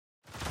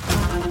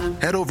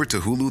Head over to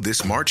Hulu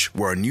this March,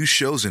 where our new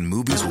shows and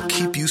movies will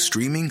keep you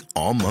streaming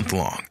all month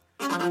long.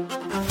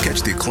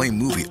 Catch the acclaimed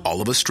movie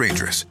All of Us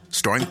Strangers,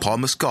 starring Paul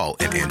Mescal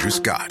and Andrew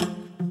Scott.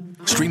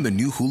 Stream the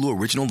new Hulu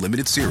original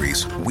limited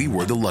series We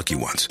Were the Lucky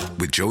Ones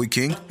with Joey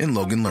King and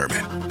Logan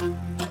Lerman.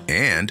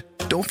 And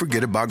don't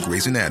forget about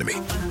Grey's Anatomy.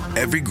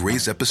 Every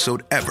Grey's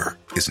episode ever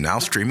is now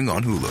streaming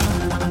on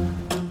Hulu.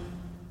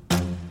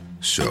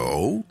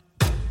 So,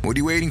 what are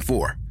you waiting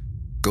for?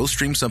 Go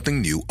stream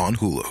something new on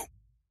Hulu.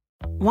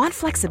 Want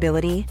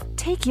flexibility?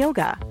 Take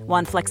yoga.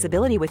 Want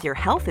flexibility with your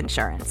health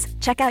insurance?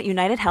 Check out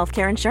United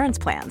Healthcare Insurance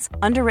Plans.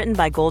 Underwritten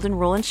by Golden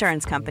Rule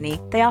Insurance Company,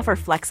 they offer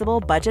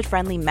flexible,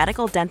 budget-friendly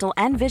medical, dental,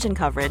 and vision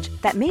coverage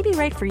that may be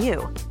right for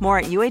you. More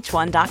at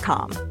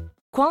uh1.com.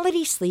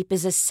 Quality sleep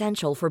is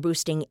essential for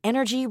boosting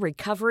energy,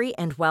 recovery,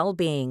 and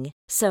well-being.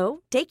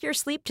 So, take your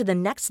sleep to the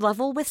next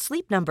level with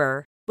Sleep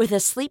Number. With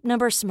a Sleep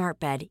Number smart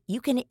bed, you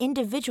can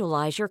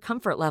individualize your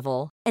comfort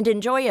level and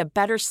enjoy a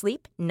better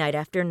sleep night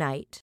after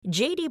night.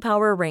 J.D.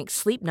 Power ranks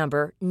Sleep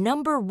Number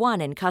number 1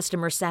 in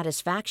customer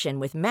satisfaction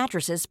with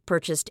mattresses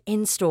purchased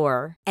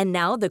in-store. And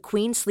now the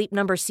Queen Sleep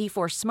Number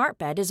C4 smart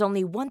bed is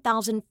only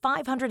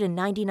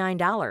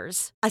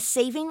 $1,599, a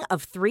saving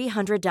of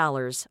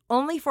 $300,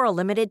 only for a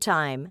limited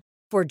time.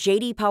 For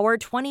J.D. Power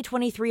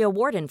 2023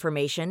 award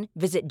information,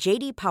 visit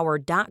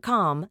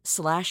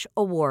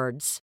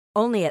jdpower.com/awards.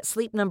 Only at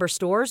Sleep Number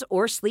stores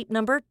or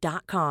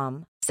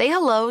sleepnumber.com. Say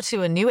hello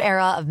to a new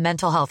era of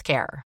mental health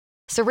care.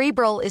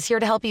 Cerebral is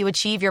here to help you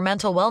achieve your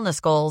mental wellness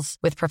goals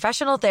with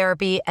professional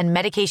therapy and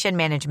medication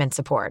management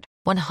support.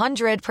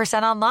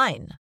 100%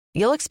 online.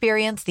 You'll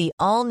experience the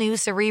all-new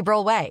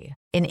Cerebral Way,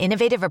 an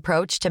innovative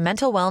approach to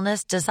mental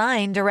wellness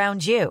designed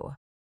around you.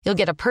 You'll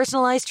get a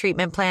personalized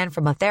treatment plan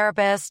from a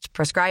therapist,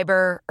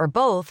 prescriber, or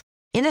both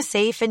in a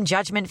safe and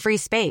judgment-free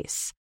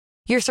space.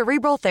 Your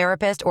Cerebral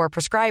therapist or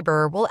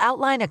prescriber will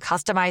outline a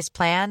customized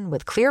plan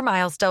with clear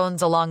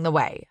milestones along the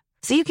way,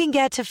 so you can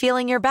get to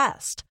feeling your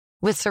best.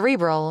 With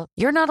Cerebral,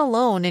 you're not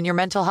alone in your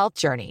mental health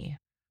journey.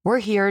 We're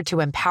here to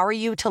empower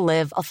you to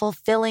live a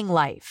fulfilling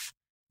life.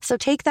 So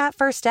take that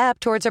first step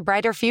towards a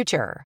brighter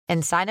future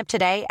and sign up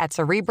today at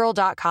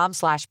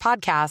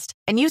Cerebral.com/podcast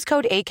and use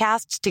code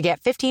ACAST to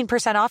get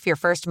 15% off your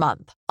first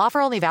month.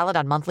 Offer only valid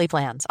on monthly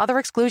plans. Other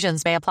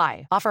exclusions may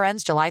apply. Offer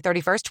ends July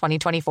 31st,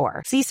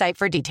 2024. See site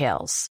for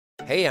details.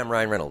 Hey, I'm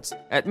Ryan Reynolds.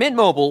 At Mint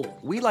Mobile,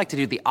 we like to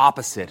do the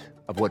opposite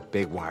of what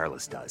Big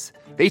Wireless does.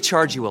 They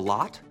charge you a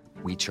lot,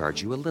 we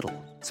charge you a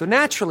little. So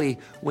naturally,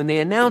 when they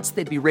announced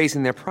they'd be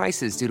raising their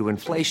prices due to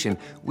inflation,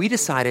 we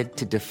decided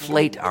to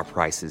deflate our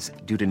prices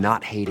due to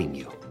not hating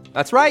you.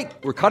 That's right.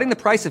 We're cutting the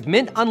price of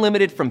Mint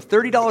Unlimited from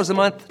 $30 a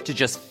month to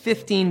just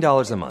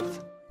 $15 a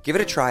month. Give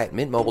it a try at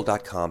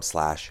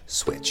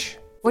mintmobile.com/switch.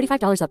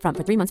 $45 up front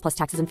for 3 months plus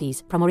taxes and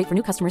fees. Promo rate for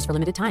new customers for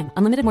limited time.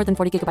 Unlimited more than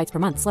 40 gigabytes per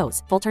month.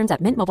 Slows full terms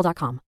at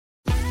mintmobile.com.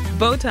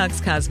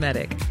 Botox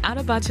Cosmetic, out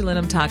of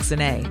botulinum toxin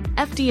A,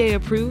 FDA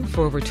approved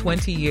for over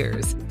 20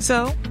 years.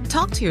 So,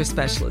 talk to your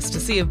specialist to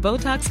see if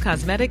Botox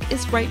Cosmetic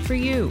is right for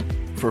you.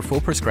 For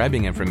full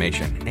prescribing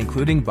information,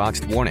 including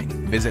boxed warning,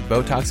 visit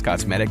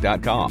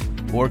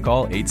BotoxCosmetic.com or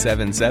call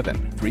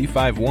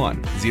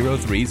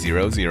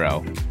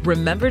 877-351-0300.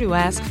 Remember to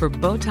ask for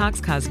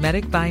Botox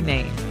Cosmetic by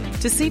name.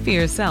 To see for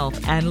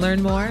yourself and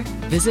learn more,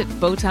 visit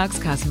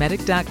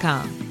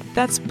BotoxCosmetic.com.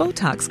 That's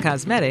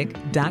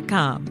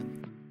BotoxCosmetic.com.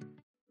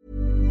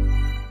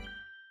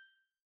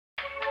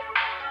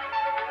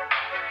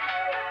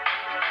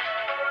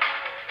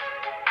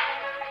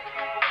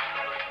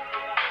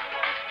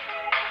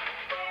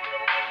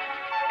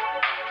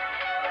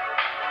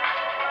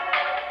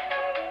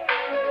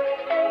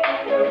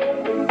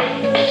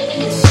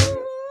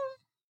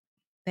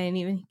 I didn't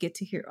even get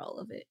to hear all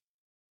of it.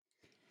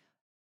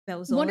 That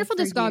was wonderful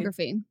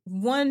discography.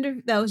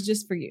 That was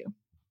just for you.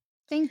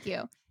 Thank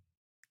you.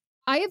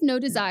 I have no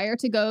desire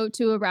to go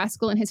to a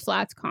Rascal and His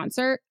Flats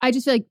concert. I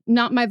just feel like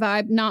not my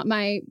vibe, not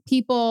my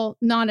people,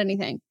 not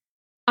anything.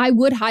 I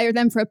would hire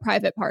them for a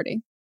private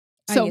party.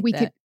 So we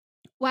could.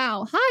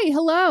 Wow. Hi.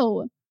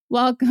 Hello.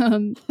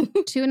 Welcome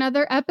to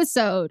another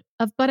episode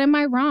of But Am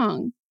I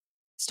Wrong?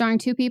 Starring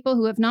two people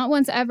who have not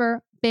once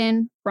ever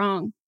been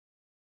wrong.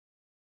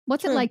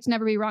 What's it like to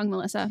never be wrong,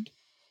 Melissa?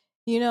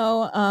 You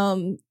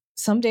know,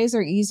 some days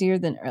are easier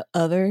than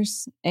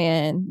others.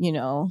 And, you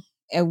know,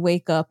 I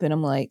wake up and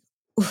I'm like,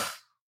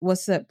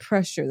 what's that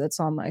pressure that's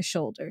on my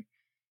shoulder?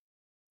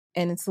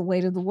 And it's the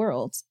weight of the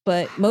world.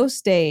 But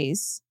most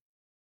days,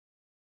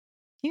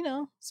 you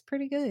know, it's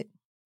pretty good.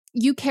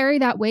 You carry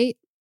that weight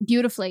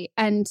beautifully.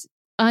 And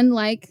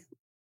unlike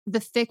the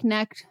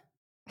thick-necked,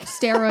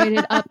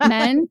 steroided up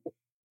men,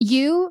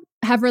 you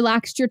have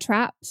relaxed your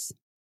traps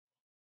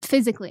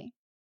physically.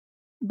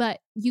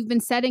 But you've been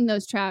setting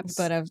those traps.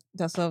 But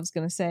that's what I was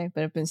going to say.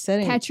 But I've been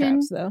setting the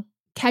traps, though.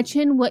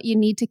 Catching what you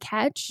need to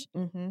catch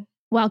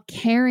while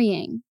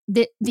carrying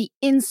the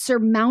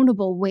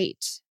insurmountable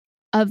weight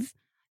of,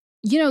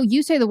 you know,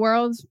 you say the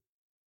world,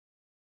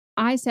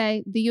 I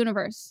say the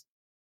universe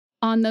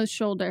on those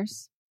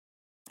shoulders.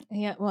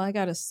 Yeah, well, I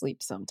got to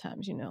sleep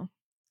sometimes, you know.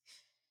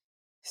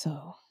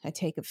 So I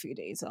take a few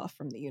days off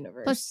from the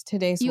universe. Plus,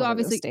 today's you one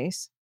obviously- of those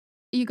days.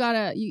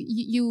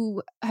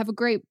 You have a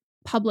great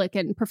public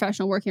and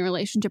professional working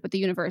relationship with the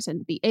universe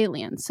and the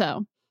aliens.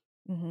 So,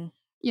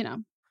 you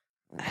know,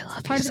 I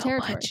love part you of the so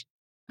territory. much.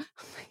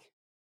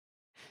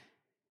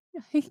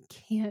 I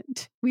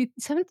can't.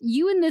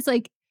 You and this,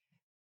 like,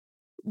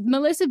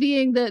 Melissa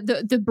being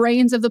the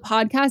brains of the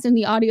podcast and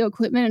the audio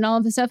equipment and all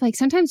of the stuff, like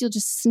sometimes you'll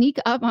just sneak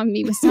up on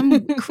me with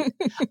some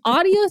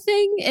audio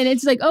thing and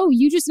it's like, oh,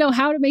 you just know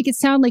how to make it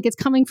sound like it's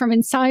coming from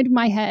inside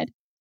my head.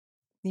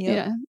 Yep.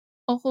 Yeah.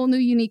 A whole new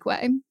unique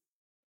way.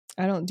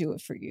 I don't do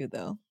it for you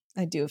though.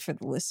 I do it for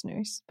the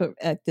listeners. But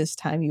at this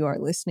time you are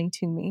listening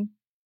to me.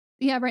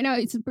 Yeah, right now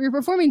you're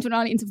performing to an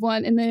audience of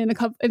one, and then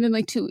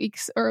like 2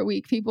 weeks or a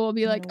week, people will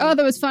be like, oh,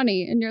 that was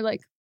funny. And you're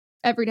like,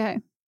 every day.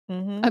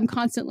 I'm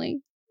constantly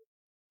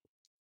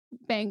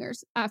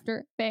bangers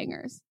after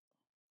bangers.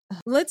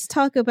 Let's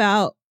talk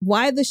about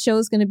why the show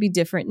is going to be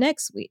different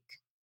next week.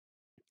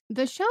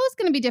 The show is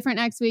going to be different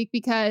next week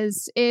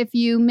because if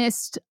you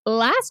missed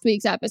last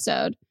week's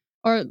episode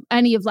or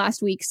any of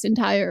last week's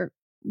entire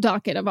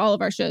docket of all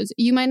of our shows,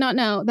 you might not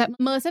know that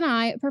Melissa and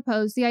I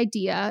proposed the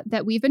idea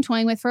that we've been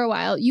toying with for a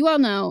while. You all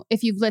know,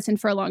 if you've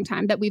listened for a long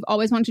time, that we've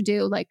always wanted to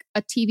do like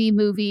a TV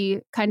movie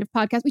kind of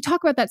podcast. We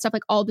talk about that stuff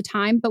like all the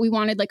time, but we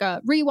wanted like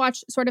a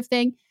rewatch sort of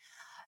thing.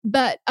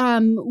 But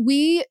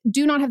we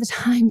do not have the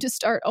time to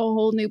start a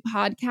whole new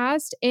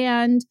podcast.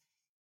 And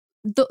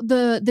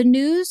the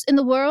news in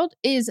the world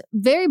is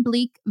very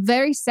bleak,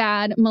 very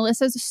sad.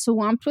 Melissa's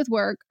swamped with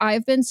work.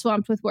 I've been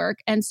swamped with work.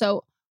 And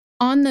so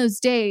on those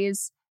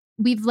days,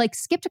 we've like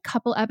skipped a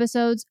couple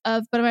episodes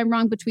of, but am I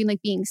wrong, between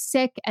like being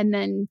sick and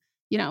then,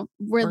 you know,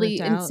 really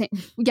insane.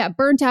 Yeah,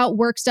 burnt out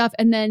work stuff.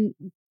 And then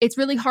it's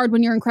really hard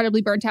when you're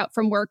incredibly burnt out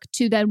from work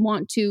to then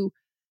want to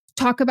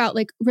talk about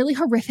like really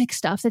horrific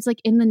stuff that's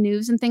like in the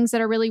news and things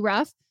that are really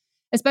rough,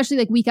 especially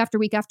like week after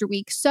week after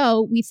week.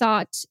 So we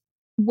thought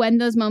when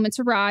those moments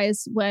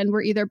arise, when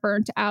we're either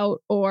burnt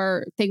out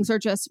or things are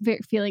just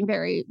feeling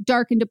very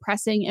dark and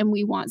depressing, and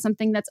we want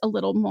something that's a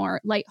little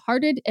more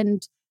lighthearted,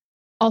 and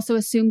also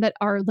assume that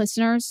our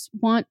listeners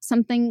want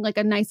something like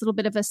a nice little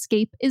bit of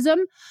escapism,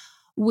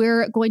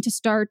 we're going to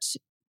start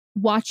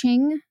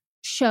watching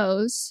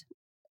shows,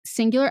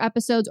 singular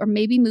episodes, or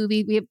maybe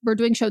movie. We're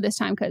doing show this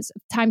time because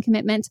of time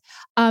commitment.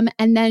 And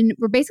then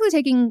we're basically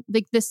taking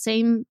like the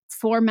same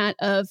format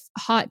of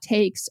hot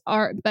takes,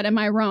 but am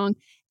I wrong,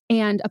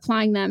 and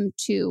applying them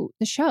to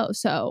the show.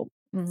 So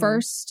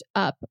first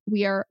up,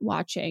 we are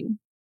watching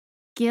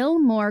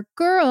Gilmore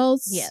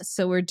Girls. Yes.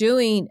 So we're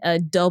doing a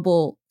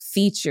double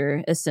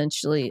feature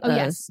essentially. Oh,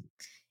 yes.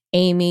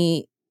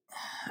 Amy,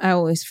 I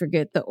always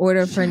forget the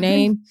order of her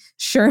name.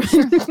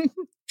 Sherman.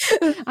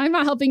 I'm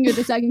not helping you at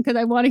the second because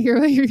I want to hear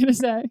what you're going to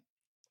say.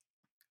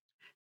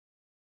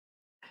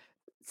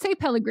 Say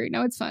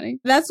Pellegrino. It's funny.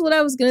 That's what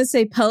I was going to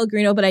say,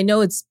 Pellegrino, but I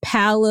know it's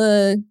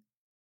Palladino.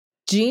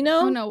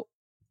 Oh, no.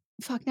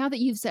 Fuck, now that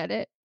you've said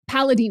it.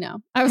 Palladino.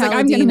 I was like,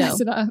 I'm going to mess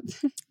it up.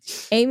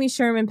 Amy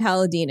Sherman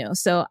Palladino.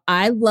 So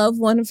I love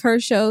one of her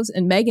shows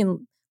and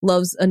Megan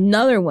loves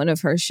another one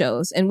of her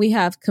shows. And we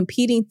have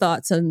competing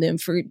thoughts on them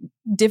for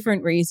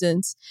different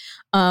reasons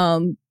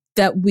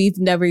that we've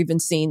never even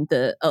seen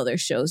the other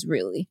shows,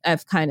 really.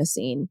 I've kind of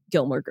seen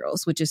Gilmore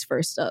Girls, which is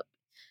first up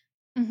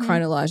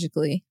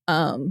chronologically.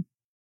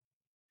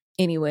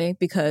 Anyway,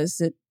 because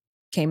it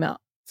came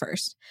out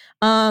first.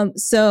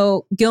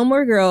 So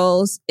Gilmore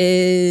Girls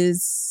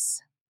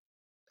is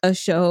a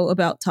show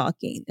about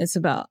talking. It's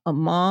about a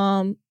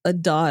mom, a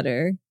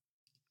daughter,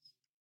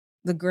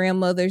 the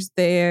grandmother's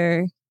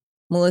there,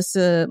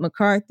 Melissa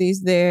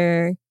McCarthy's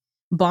there,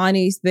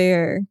 Bonnie's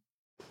there.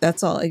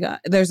 That's all I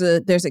got. There's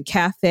a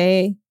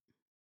cafe.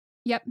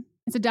 Yep.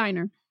 It's a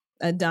diner.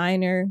 A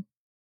diner.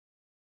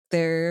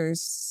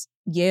 There's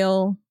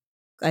Yale,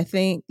 I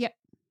think. Yep.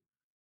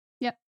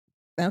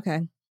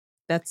 Okay.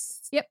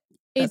 That's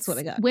what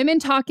I got. Women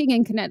talking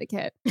in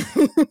Connecticut.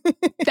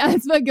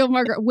 That's what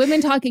Gilmore Girls.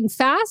 Women talking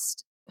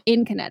fast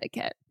in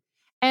Connecticut.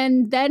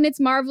 And then it's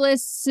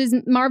Marvelous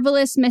Mrs.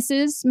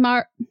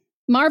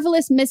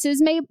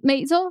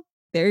 Maisel.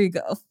 There you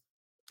go.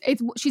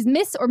 She's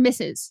Miss or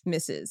Mrs.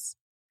 Mrs.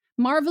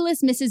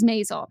 Marvelous Mrs.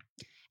 Maisel.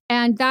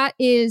 And that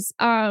is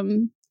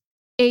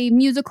a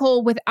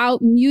musical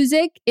without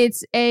music.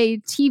 It's a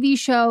TV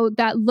show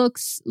that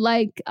looks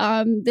like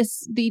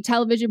the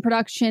television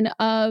production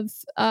of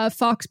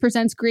Fox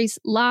Presents Grease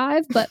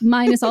Live, but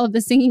minus all of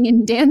the singing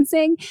and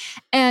dancing.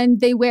 And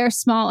they wear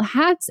small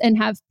hats and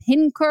have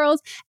pin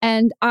curls.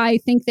 And I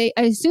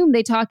assume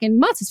they talk in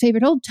Mott's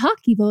favorite old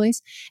talkie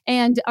voice.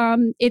 And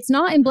it's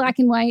not in black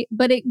and white,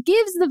 but it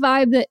gives the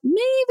vibe that maybe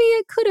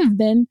it could have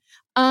been.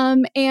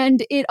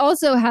 And it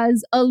also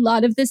has a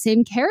lot of the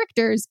same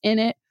characters in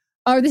it,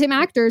 or the same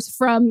actors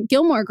from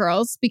Gilmore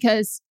Girls,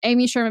 because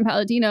Amy Sherman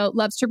Palladino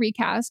loves to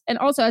recast. And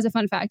also, as a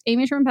fun fact,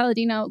 Amy Sherman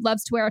Palladino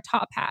loves to wear a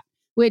top hat,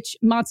 which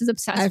Mott's is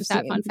obsessed with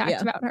that fun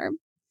fact about her.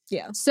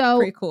 Yeah. So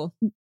pretty cool.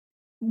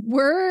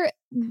 We're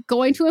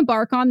going to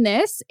embark on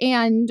this,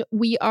 and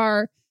we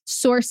are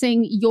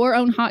sourcing your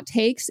own hot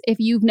takes. If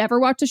you've never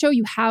watched the show,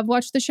 you have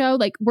watched the show.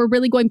 Like, we're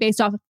really going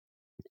based off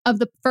of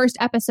the first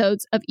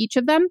episodes of each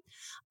of them.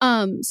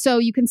 So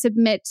you can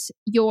submit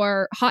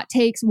your hot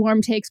takes,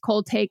 warm takes,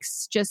 cold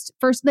takes, just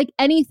first, like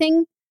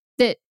anything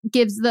that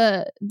gives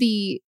it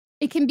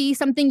can be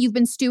something you've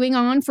been stewing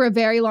on for a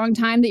very long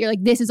time that you're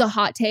like, this is a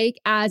hot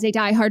take as a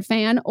diehard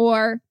fan,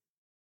 or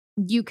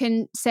you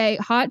can say,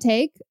 hot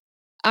take,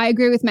 I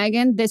agree with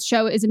Megan. This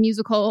show is a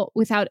musical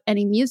without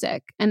any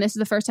music. And this is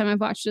the first time I've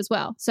watched it as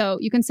well. So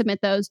you can submit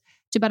those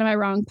to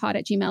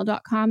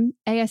butamIwrongpod@gmail.com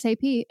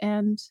ASAP.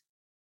 And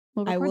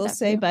I will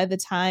say by the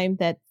time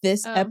that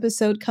this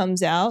episode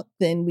comes out,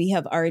 then we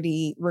have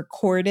already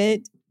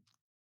recorded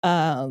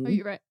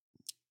you're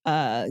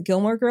right.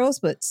 Gilmore Girls,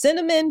 but send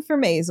them in for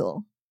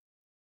Maisel.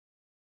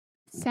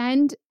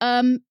 Send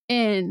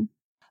in.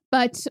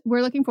 But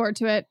we're looking forward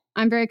to it.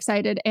 I'm very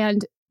excited.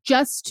 And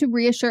just to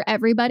reassure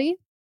everybody,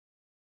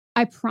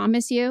 I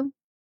promise you,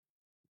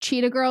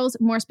 Cheetah Girls,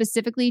 more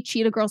specifically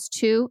Cheetah Girls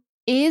 2,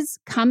 is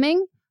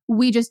coming.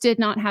 We just did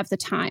not have the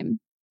time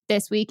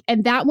this week.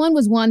 And that one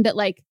was one that,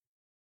 like,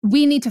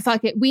 we need to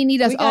fuck it. We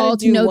need us all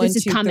to know this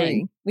is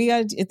coming. 3. We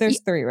got to, there's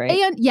 3, right?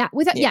 And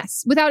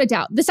yes, without a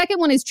doubt. The second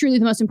one is truly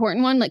the most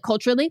important one, like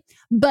culturally.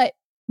 But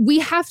we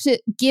have to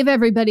give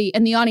everybody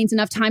and the audience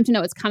enough time to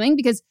know it's coming,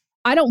 because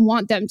I don't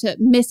want them to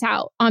miss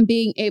out on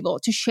being able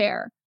to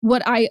share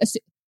what I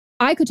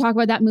could talk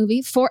about that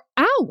movie for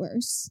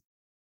hours.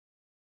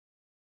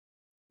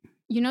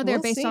 You know, they're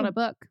based on a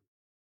book.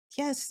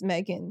 Yes,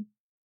 Megan.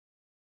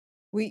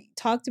 We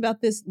talked about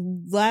this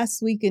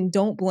last week and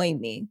Don't Blame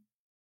Me.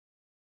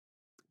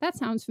 That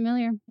sounds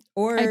familiar.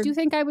 Or I do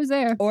think I was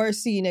there. Or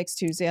See You Next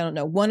Tuesday. I don't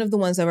know. One of the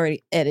ones I've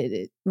already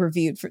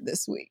reviewed for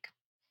this week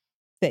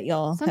that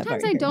y'all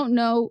Sometimes I don't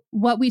know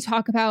what we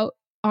talk about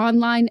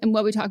online and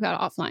what we talk about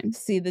offline.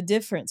 See, the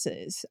difference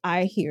is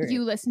I hear it.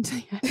 You listen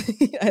to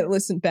it. I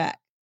listen back.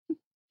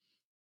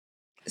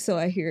 So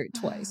I hear it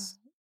twice.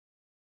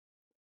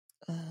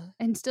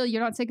 And still,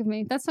 you're not sick of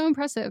me. That's so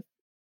impressive.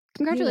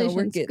 Congratulations.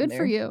 We're getting Good there.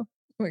 for you.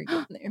 We're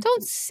getting there.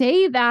 Don't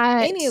say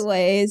that.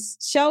 Anyways,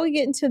 shall we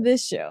get into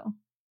this show?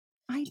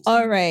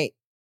 All right.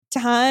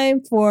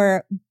 Time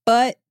for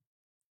But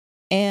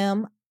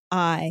Am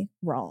I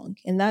Wrong?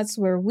 And that's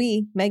where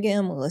we, Megan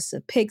and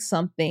Melissa, pick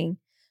something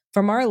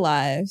from our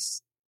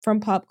lives, from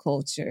pop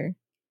culture,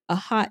 a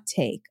hot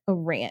take, a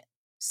rant,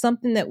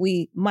 something that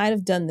we might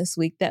have done this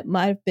week that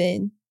might have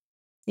been,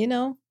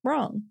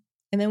 wrong.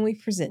 And then we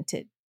present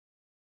it.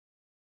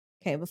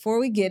 Okay, before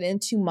we get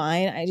into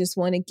mine, I just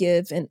want to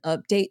give an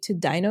update to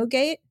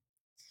DinoGate.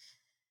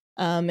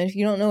 And if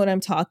you don't know what I'm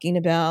talking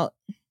about,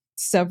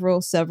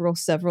 several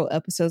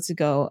episodes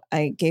ago,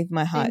 I gave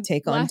my hot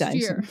take on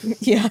dinosaurs.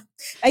 Yeah,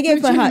 I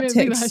gave my hot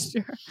takes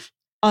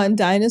on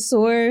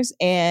dinosaurs.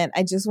 And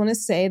I just want to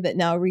say that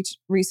now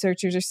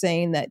researchers are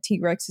saying that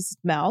T-Rex's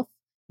mouth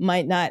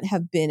might not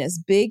have been as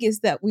big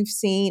as that we've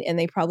seen. And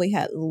they probably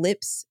had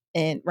lips.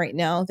 And right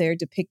now they're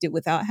depicted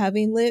without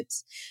having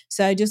lips.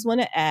 So I just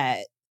want to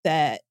add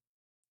that,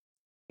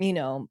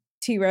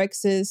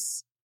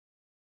 T-Rexes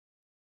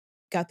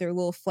got their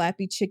little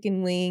flappy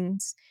chicken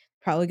wings,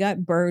 probably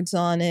got birds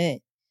on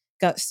it,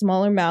 got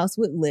smaller mouths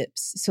with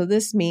lips. So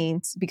this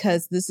means,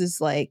 because this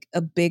is like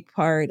a big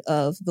part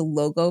of the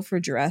logo for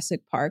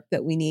Jurassic Park,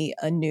 that we need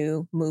a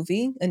new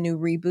movie, a new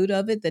reboot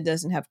of it that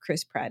doesn't have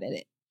Chris Pratt in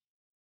it.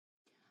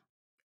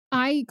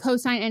 I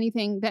co-sign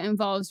anything that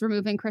involves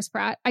removing Chris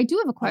Pratt. I do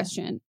have a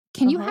question.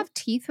 Can you have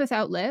teeth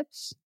without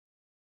lips?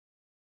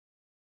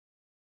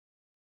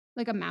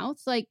 Like a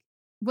mouth? Like,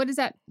 what is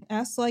that?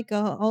 Ask like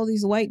all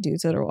these white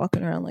dudes that are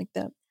walking around like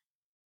that.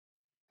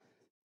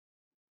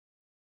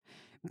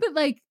 But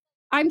like,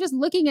 I'm just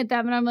looking at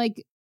them and I'm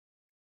like,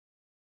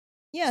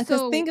 yeah,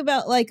 because think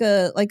about like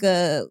a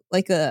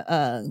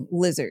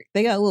lizard.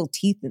 They got little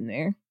teeth in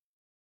there,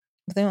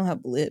 but they don't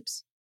have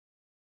lips.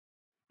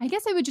 I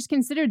guess I would just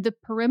consider the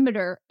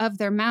perimeter of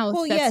their mouth.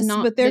 Well, yes,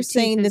 but they're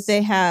saying that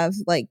they have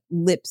like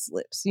lips.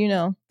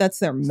 That's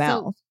their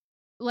mouth. So,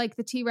 like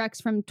the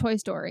T-Rex from Toy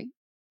Story.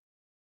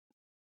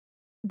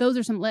 Those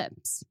are some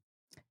lips.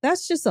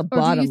 That's just a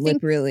bottom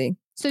lip, really.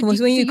 So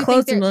when you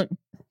close him up,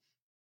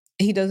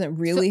 he doesn't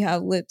really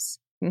have lips.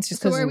 It's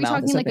just because are we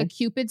talking like a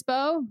Cupid's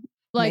bow?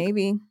 Like,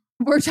 maybe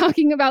we're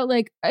talking about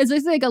like, is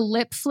this like a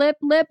lip flip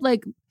lip,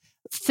 like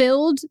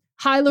filled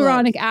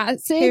hyaluronic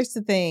acid? Here's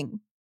the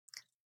thing.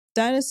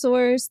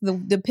 Dinosaurs, the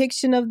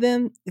depiction of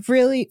them,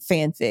 really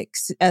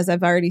fanfics, as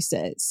I've already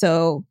said.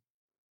 So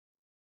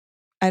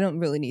I don't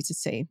really need to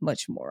say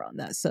much more on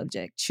that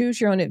subject.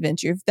 Choose your own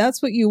adventure. If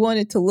that's what you want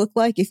it to look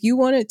like, if you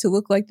want it to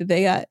look like that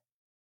they got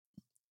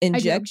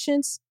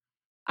injections,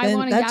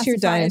 then that's your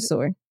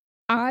dinosaur.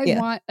 I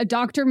want a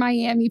Dr.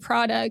 Miami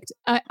product.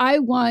 I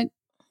want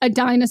a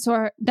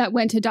dinosaur that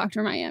went to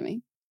Dr.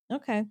 Miami.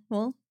 Okay,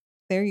 well,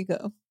 there you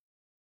go.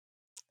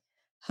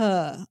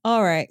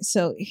 All right,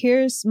 so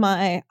here's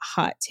my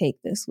hot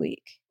take this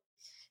week.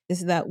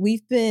 Is that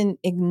we've been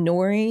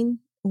ignoring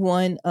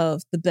one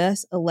of the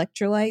best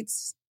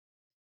electrolytes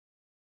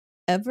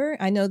ever.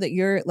 I know that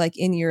you're like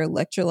in your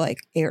electrolyte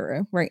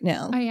era right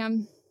now. I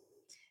am.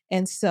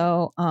 And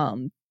so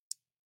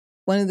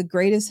one of the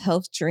greatest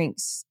health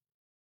drinks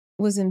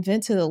was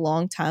invented a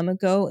long time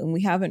ago, and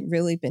we haven't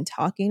really been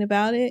talking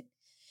about it.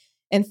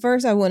 And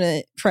first, I want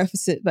to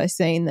preface it by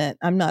saying that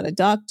I'm not a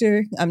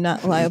doctor. I'm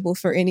not liable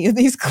for any of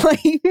these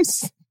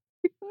claims.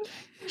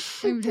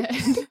 I'm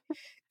dead.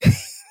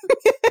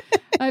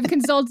 I've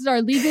consulted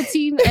our legal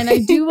team, and I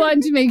do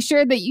want to make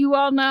sure that you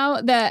all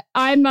know that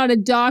I'm not a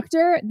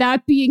doctor.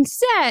 That being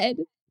said,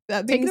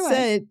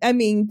 I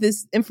mean,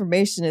 this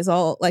information is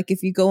all like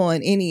if you go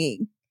on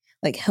any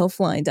like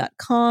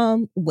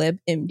healthline.com,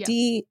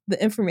 WebMD,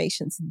 the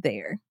information's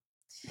there.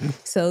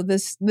 So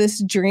this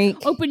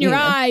drink, open your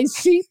eyes,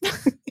 sheep.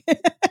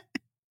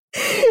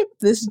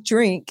 This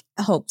drink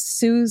helps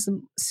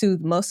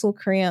soothe muscle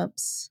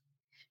cramps,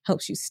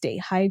 helps you stay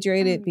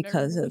hydrated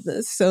because of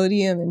the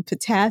sodium and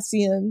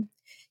potassium,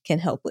 can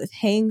help with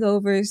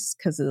hangovers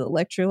because of the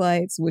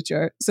electrolytes, which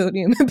are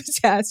sodium and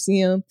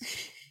potassium.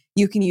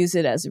 You can use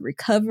it as a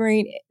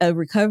recovery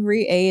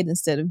aid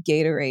instead of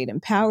Gatorade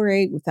and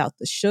Powerade without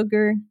the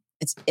sugar.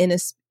 It's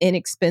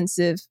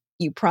inexpensive.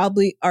 You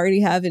probably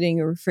already have it in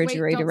your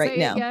refrigerator right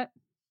now.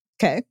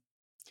 Okay.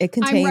 It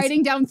contains. I'm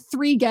writing down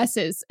 3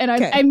 guesses, and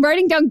I'm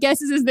writing down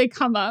guesses as they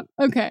come up.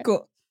 Okay.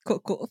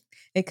 Cool.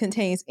 It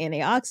contains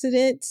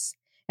antioxidants.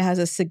 It has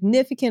a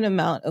significant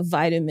amount of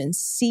vitamin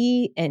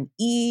C and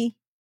E.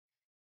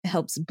 It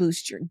helps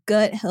boost your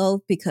gut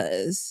health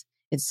because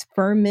it's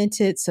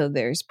fermented, so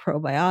there's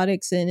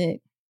probiotics in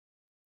it.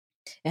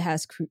 It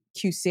has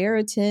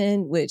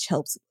quercetin, which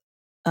helps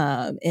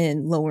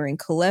in lowering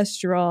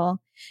cholesterol.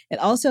 It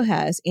also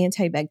has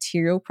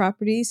antibacterial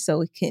properties,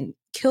 so it can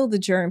kill the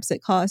germs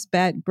that cause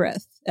bad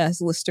breath, as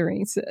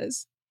Listerine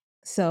says.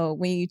 So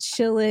when you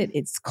chill it,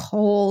 it's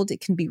cold. It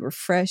can be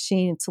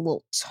refreshing. It's a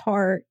little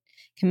tart.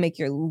 It can make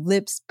your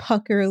lips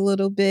pucker a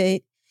little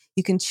bit.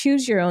 You can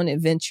choose your own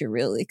adventure,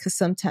 really, because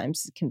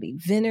sometimes it can be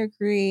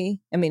vinegary.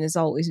 I mean, it's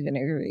always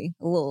vinegary.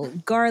 A little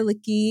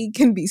garlicky, it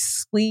can be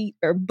sweet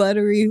or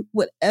buttery,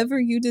 whatever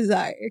you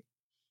desire.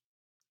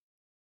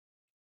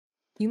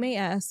 You may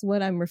ask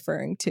what I'm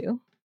referring to.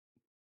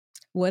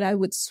 What I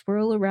would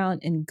swirl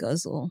around and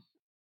guzzle.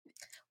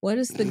 What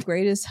is the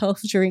greatest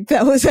health drink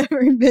that was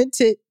ever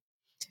invented?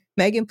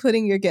 Megan, put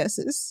in your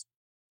guesses.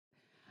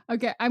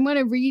 Okay, I'm going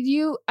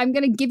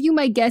to give you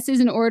my guesses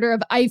in order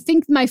of, I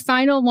think my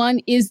final one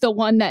is the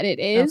one that it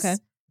is. Okay.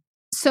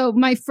 So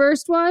my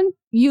first one,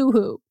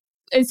 Yoo-hoo.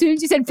 As soon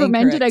as you said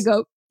fermented, Incorrect. I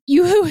go,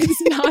 Yoo-hoo is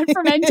not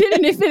fermented.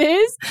 And if it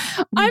is,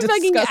 I'm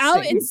fucking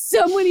out and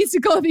someone needs to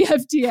call the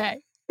FDA.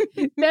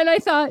 Then I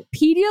thought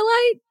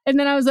Pedialyte. And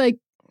then I was like,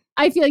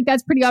 I feel like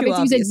that's pretty obvious.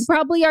 You said you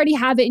probably already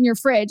have it in your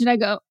fridge. And I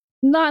go,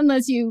 not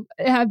unless you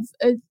have,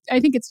 I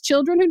think it's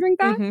children who drink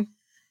that. Mm-hmm.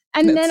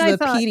 And that's then I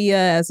thought, pedia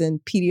as in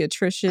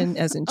pediatrician,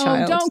 as in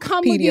child. Oh, don't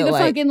come with me the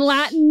fucking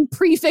Latin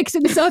prefix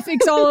and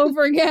suffix all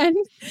over again.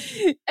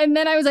 And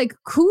then I was like,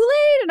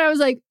 Kool-Aid? And I was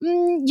like,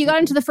 you got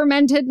into the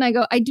fermented. And I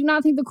go, I do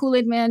not think the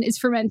Kool-Aid man is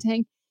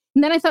fermenting.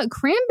 And then I thought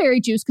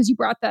cranberry juice, because you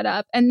brought that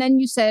up. And then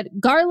you said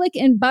garlic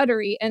and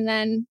buttery. And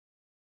then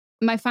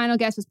my final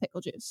guess was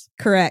pickle juice.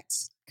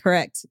 Correct.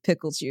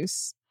 Pickle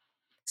juice.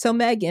 So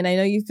Megan, I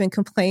know you've been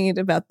complaining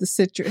about the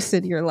citrus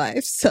in your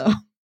life. So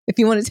if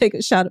you want to take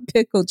a shot of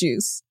pickle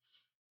juice.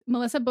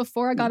 Melissa,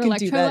 before I got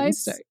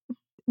electrolytes,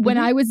 when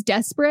I was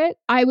desperate,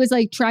 I was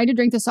like trying to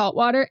drink the salt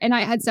water, and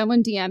I had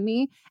someone DM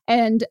me,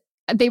 and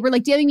they were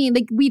like DMing me,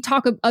 like we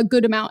talk a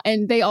good amount,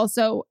 and they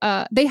also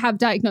they have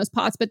diagnosed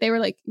POTS, but they were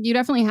like, you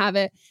definitely have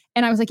it.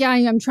 And I was like, yeah,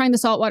 I'm trying the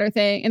salt water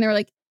thing. And they were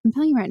like, I'm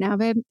telling you right now,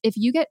 babe, if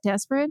you get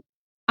desperate,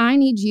 I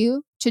need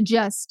you to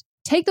just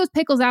take those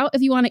pickles out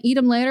if you want to eat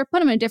them later, put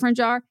them in a different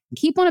jar,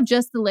 keep one of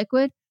just the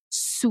liquid,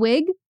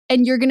 swig,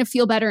 and you're going to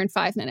feel better in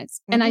 5 minutes.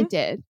 Mm-hmm. And I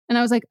did. And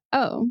I was like,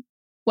 oh,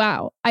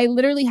 wow. I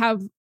literally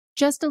have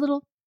just a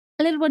little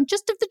one,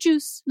 just of the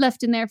juice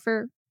left in there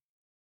for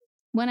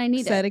when I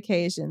need Set it.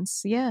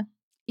 occasions. Yeah.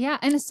 Yeah.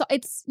 And it's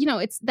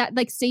that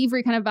like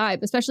savory kind of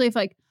vibe, especially if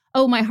like,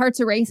 oh, my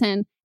heart's a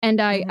racing and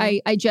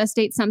I just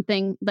ate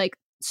something like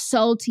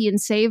salty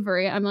and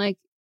savory. I'm like,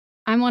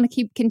 I want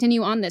to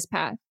continue on this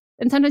path.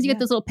 And sometimes you get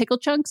those little pickle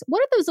chunks.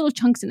 What are those little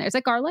chunks in there? Is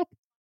that garlic?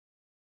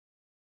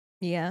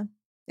 Yeah.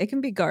 It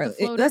can be garlic.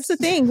 That's the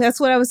thing. That's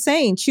what I was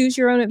saying. Choose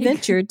your own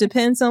adventure. It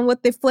depends on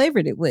what they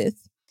flavored it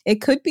with. It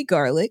could be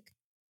garlic.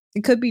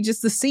 It could be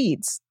just the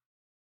seeds.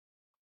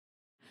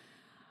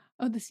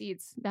 Oh, the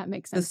seeds. That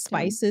makes sense. The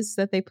spices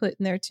that they put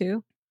in there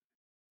too.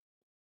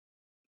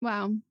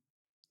 Wow.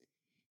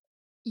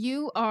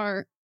 You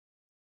are,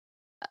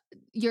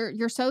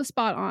 you're so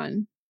spot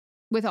on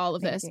with all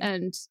of this.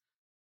 And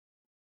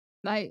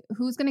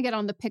who's going to get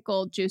on the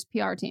pickle juice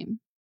PR team?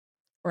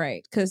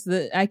 Right. Because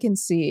I can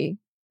see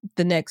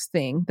the next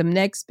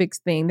big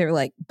thing, they're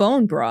like,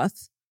 bone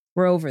broth.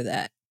 We're over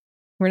that.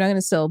 We're not going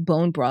to sell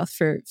bone broth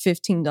for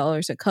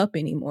 $15 a cup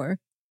anymore.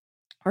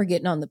 We're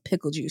getting on the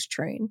pickle juice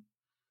train.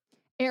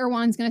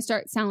 Erewhon's going to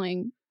start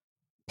selling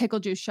pickle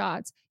juice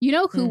shots. You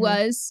know who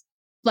was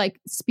like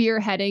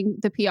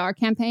spearheading the PR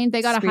campaign.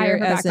 They got to Spear hire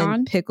her as back in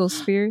on. Pickle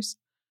Spears.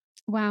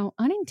 Wow,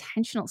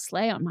 unintentional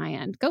slay on my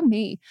end. Go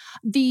me.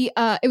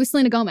 It was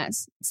Selena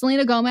Gomez.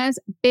 Selena Gomez,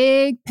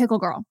 big pickle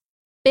girl.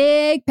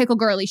 Big pickle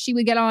girly. She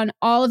would get on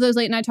all of those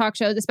late night talk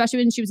shows, especially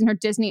when she was in her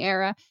Disney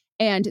era.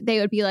 And they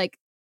would be like,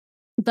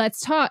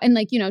 let's talk. And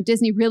like, you know,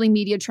 Disney really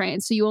media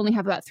trained. So you only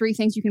have about 3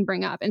 things you can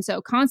bring up. And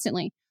so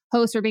constantly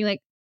hosts are being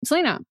like,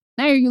 Selena,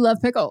 I hear you love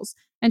pickles.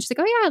 And she's like,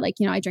 oh yeah, like,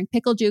 you know, I drink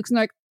pickle juice. And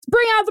they're like,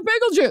 bring out the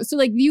pickle juice. So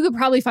like you could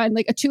probably find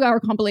like a 2-hour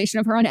compilation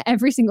of her on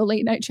every single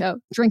late night show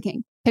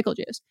drinking pickle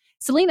juice.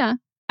 Selena,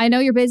 I know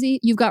you're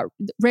busy. You've got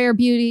Rare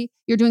Beauty.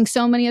 You're doing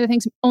so many other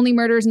things. Only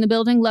Murders in the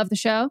Building. Love the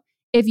show.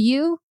 If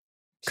you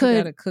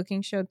could got a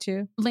cooking show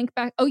too. Link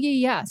back. Oh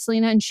yeah.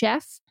 Selena and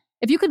Chef.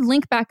 If you could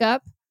link back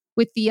up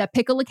with the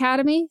Pickle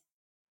Academy,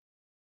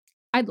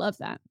 I'd love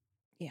that.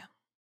 Yeah.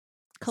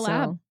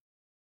 Collab. So,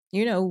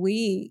 you know,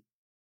 we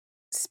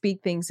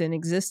speak things in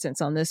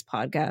existence on this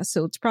podcast,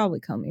 so it's probably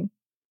coming.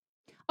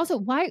 Also,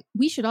 why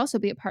we should also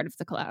be a part of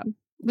the collab.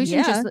 We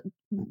should just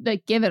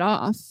like give it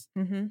off.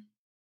 Mm-hmm.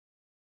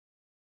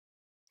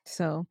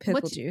 So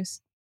pickle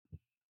juice.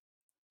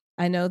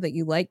 I know that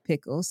you like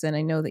pickles, and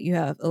I know that you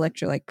have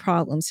electrolyte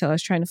problems. So I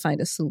was trying to find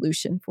a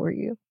solution for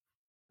you.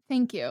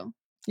 Thank you.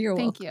 You're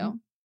welcome. Thank you.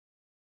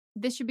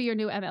 This should be your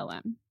new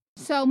MLM.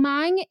 So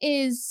mine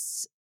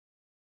is,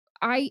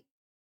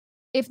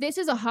 if this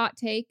is a hot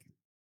take,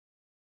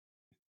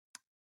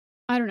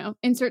 I don't know,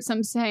 insert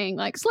some saying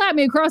like, slap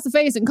me across the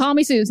face and call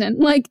me Susan.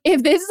 Like,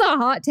 if this is a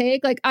hot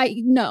take, like,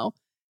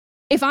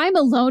 if I'm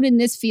alone in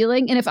this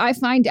feeling, and if I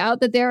find out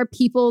that there are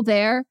people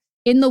there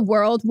in the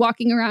world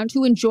walking around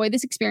who enjoy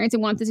this experience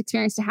and want this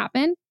experience to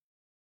happen,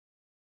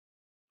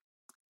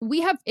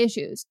 we have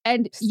issues.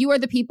 And you are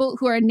the people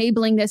who are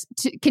enabling this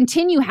to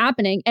continue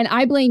happening. And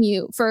I blame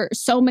you for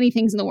so many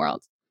things in the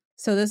world.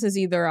 So this is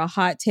either a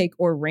hot take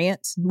or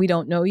rant. We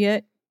don't know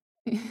yet.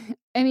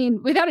 I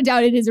mean, without a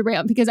doubt, it is a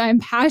rant because I am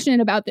passionate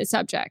about this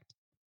subject.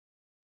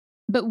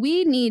 But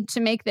we need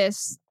to make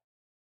this.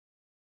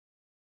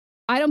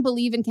 I don't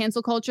believe in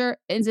cancel culture,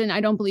 as in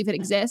I don't believe it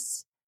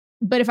exists.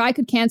 But if I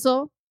could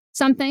cancel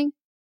something,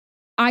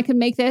 I could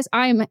make this.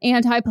 I am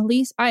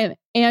anti-police. I am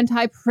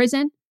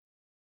anti-prison.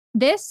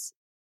 This,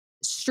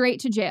 straight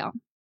to jail.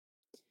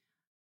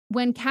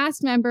 When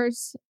cast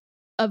members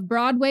of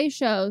Broadway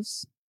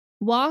shows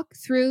walk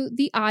through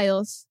the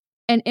aisles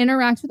and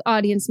interact with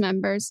audience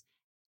members,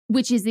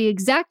 which is the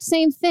exact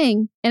same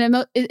thing,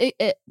 and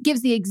it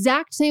gives the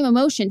exact same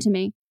emotion to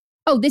me.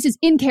 Oh, this is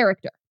in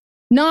character.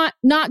 Not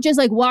just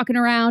like walking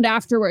around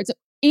afterwards.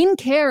 In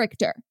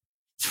character.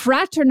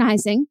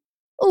 Fraternizing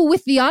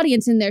with the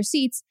audience in their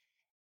seats.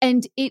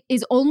 And it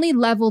is only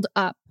leveled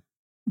up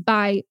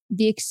by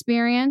the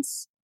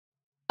experience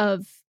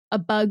of A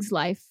Bug's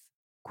Life,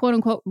 quote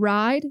unquote,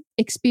 ride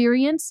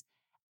experience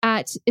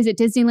at, is it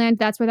Disneyland?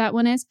 That's where that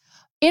one is.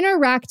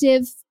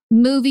 Interactive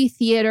movie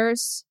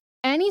theaters,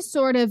 any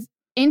sort of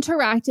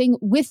interacting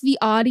with the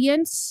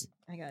audience.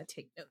 I gotta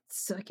take notes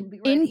so I can be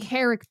ready. In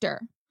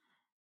character.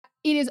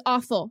 It is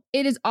awful.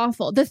 It is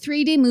awful. The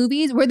 3D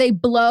movies where they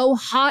blow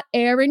hot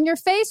air in your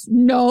face.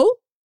 No,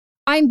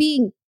 I'm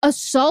being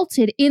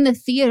assaulted in the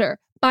theater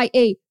by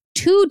a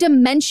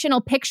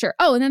 2-dimensional picture.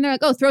 Oh, and then they're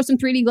like, oh, throw some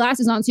 3D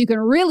glasses on so you can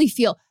really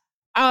feel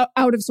out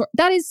of sorts.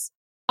 That is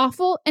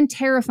awful and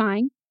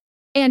terrifying.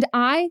 And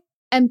I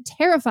am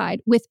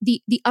terrified with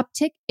the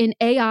uptick in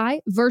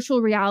AI,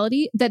 virtual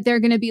reality, that they're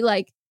going to be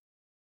like,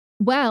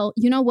 well,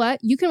 you know what?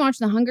 You can watch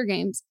the Hunger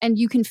Games and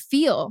you can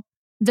feel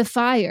the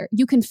fire.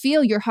 You can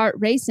feel your heart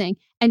racing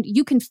and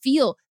you can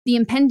feel the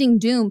impending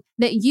doom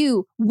that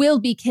you will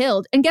be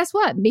killed. And guess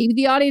what? Maybe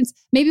the audience,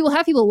 maybe we'll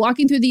have people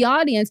walking through the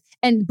audience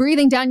and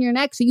breathing down your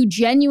neck so you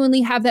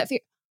genuinely have that fear.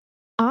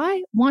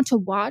 I want to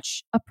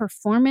watch a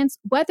performance,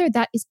 whether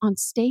that is on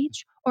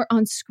stage or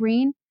on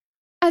screen,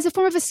 as a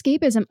form of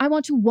escapism. I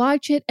want to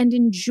watch it and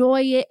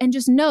enjoy it and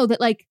just know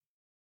that, like,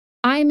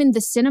 I'm in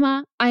the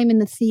cinema, I'm in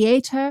the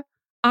theater,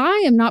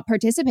 I am not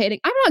participating,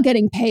 I'm not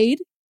getting paid.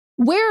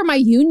 Where are my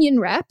union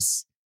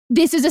reps?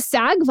 This is a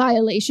SAG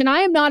violation. I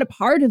am not a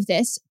part of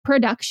this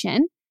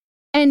production.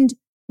 And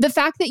the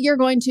fact that you're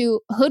going to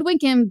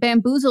hoodwink and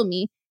bamboozle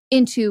me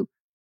into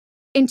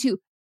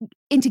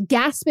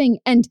gasping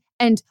and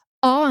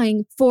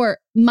awing for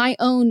my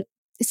own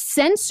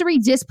sensory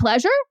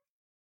displeasure,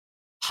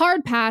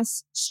 hard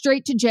pass,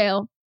 straight to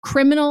jail,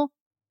 criminal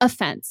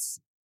offense.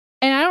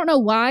 And I don't know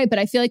why, but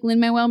I feel like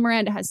Lin-Manuel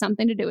Miranda has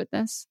something to do with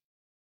this.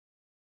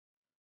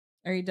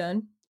 Are you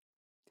done?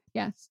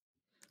 Yes.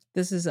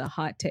 This is a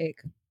hot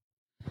take.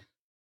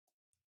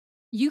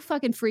 You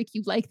fucking freak.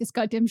 You like this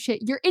goddamn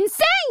shit. You're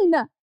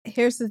insane.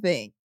 Here's the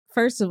thing.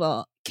 First of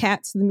all,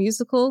 Cats the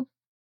musical,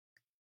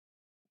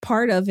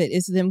 part of it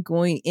is them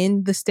going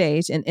in the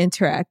stage and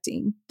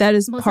interacting. That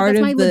is Melissa, part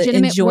of the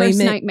enjoyment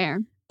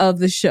nightmare of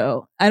the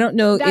show. I don't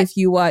know if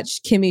you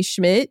watch Kimmy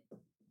Schmidt,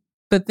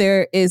 but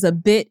there is a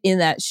bit in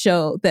that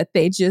show that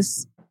they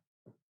just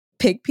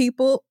pick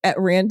people at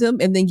random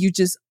and then you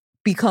just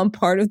become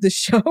part of the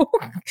show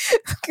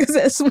because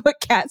that's what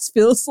Cats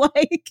feels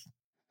like.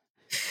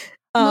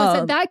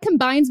 Melissa, that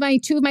combines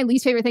two of my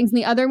least favorite things. And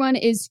the other one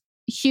is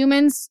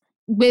humans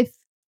with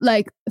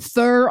like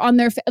fur on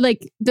their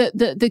like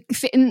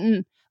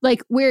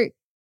like where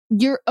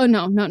you're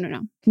no.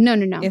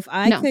 If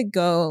I could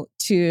go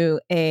to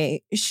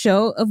a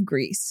show of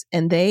Grease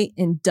and they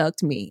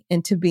induct me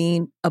into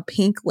being a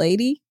pink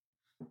lady,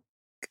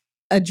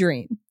 a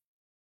dream.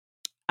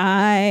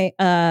 I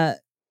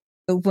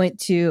went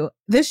to,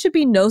 this should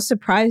be no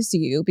surprise to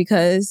you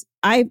because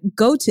I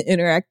go to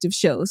interactive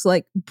shows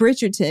like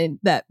Bridgerton.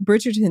 That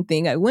Bridgerton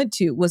thing I went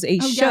to was a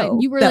show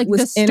you were that like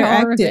was the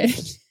star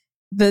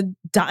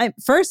interactive.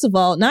 First of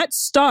all, not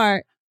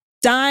star,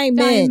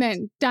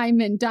 Diamond.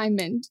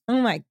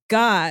 Oh my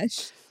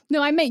gosh.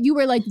 No, I meant you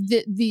were like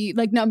the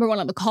like number one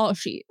on the call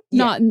sheet,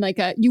 not in like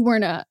you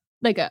weren't a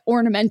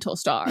ornamental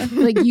star.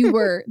 Like you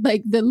were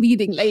like the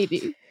leading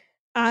lady.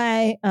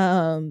 I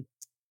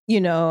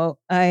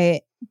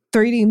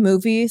 3D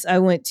movies I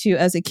went to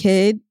as a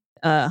kid,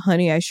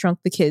 Honey, I Shrunk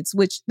the Kids,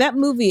 which that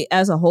movie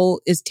as a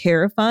whole is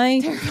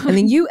terrifying. And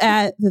then you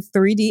add the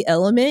 3D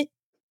element,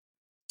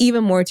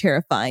 even more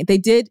terrifying. They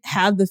did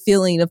have the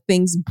feeling of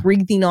things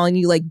breathing on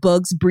you, like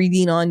bugs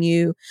breathing on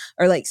you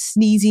or like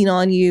sneezing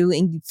on you,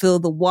 and you feel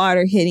the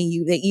water hitting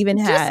you. They even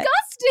had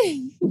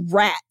disgusting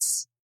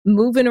rats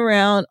moving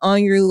around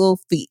on your little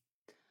feet.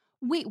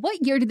 Wait, what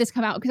year did this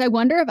come out? Because I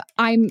wonder if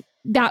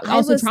that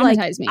also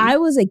traumatized me. I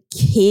was a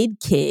kid,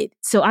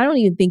 so I don't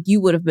even think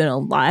you would have been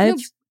alive.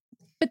 No,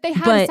 but they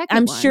had a second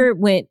I'm one. sure it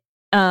went.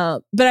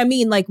 But I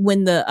mean, like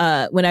when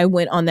I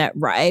went on that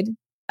ride,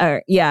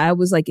 I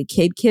was like a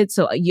kid.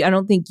 So I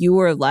don't think you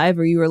were alive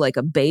or you were like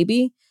a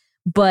baby,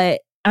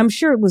 but I'm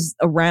sure it was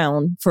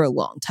around for a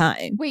long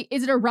time. Wait,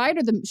 is it a ride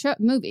or the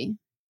movie?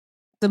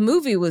 The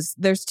movie was.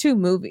 There's 2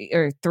 movies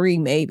or 3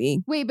 maybe.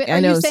 Wait, but are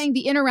you saying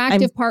the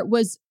interactive part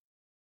was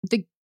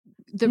the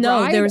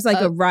no, ride? There was like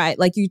a ride,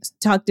 like you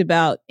talked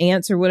about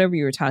ants or whatever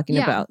you were talking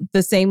about.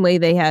 The same way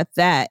they had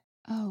that.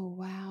 Oh,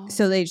 wow.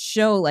 So they'd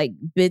show like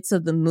bits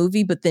of the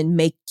movie, but then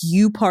make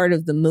you part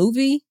of the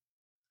movie.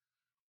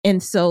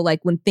 And so like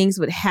when things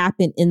would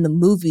happen in the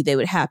movie, they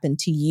would happen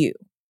to you.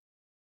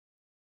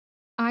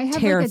 I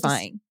have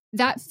terrifying.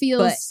 That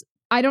feels,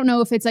 I don't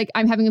know if it's like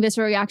I'm having a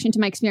visceral reaction to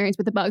my experience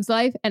with The Bug's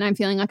Life and I'm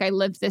feeling like I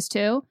lived this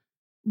too.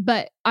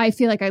 But I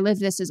feel like I lived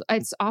this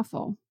it's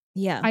awful.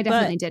 Yeah. I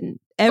definitely didn't.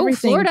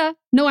 Everything. Florida.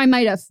 No, I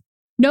might have.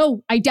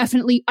 No, I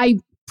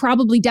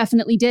probably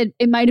definitely did.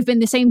 It might have been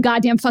the same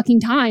goddamn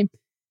fucking time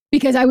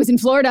because I was in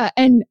Florida.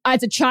 And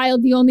as a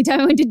child, the only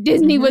time I went to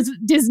Disney was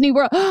Disney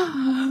World.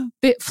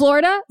 But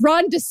Florida,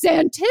 Ron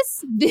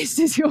DeSantis, this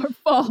is your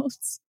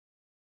fault.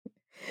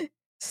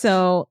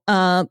 So,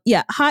 I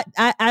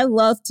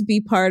love to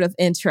be part of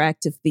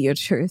interactive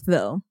theater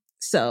though.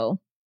 So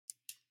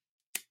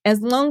as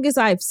long as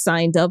I've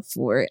signed up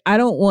for it, I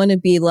don't want to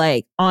be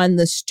like on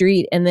the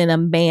street and then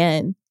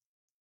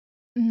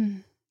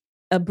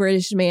a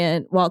British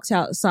man walks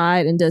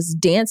outside and does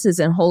dances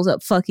and holds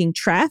up fucking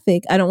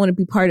traffic. I don't want to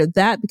be part of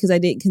that because I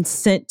didn't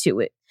consent to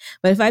it.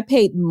 But if I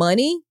paid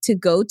money to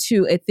go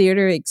to a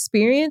theater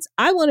experience,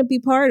 I want to be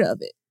part of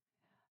it.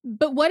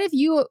 But what if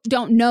you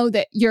don't know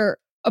that you're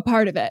a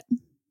part of it?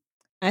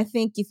 I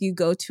think if you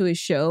go to a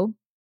show,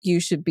 you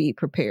should be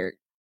prepared.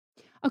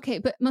 Okay,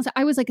 but Melissa,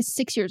 I was like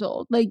 6 years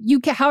old. Like,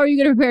 how are you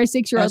going to prepare a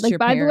 6-year-old? That's Like,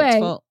 by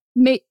the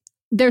way,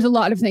 there's a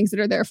lot of things that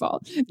are their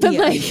fault. But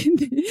like,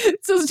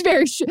 so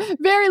it's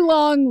very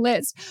long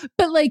list.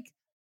 But like,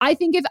 I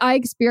think if I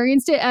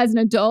experienced it as an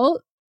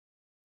adult,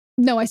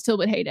 no, I still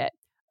would hate it.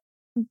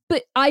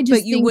 But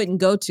But you wouldn't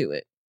go to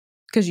it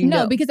because you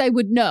know. No, because I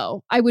would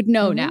know. I would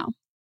know now.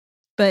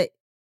 But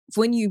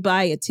when you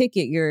buy a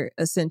ticket, you're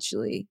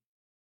essentially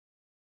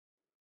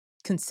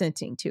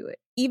consenting to it.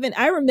 Even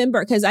I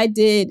remember because I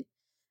did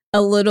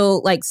a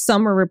little like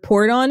summer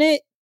report on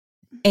it,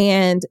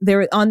 and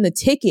there on the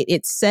ticket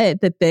it said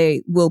that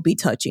they will be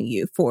touching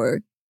you for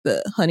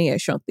the Honey, I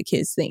Shrunk the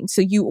Kids thing.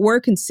 So you were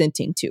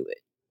consenting to it.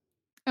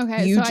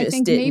 Okay, so I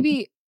think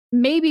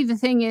maybe the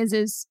thing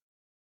is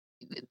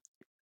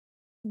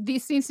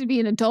this needs to be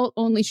an adult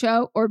only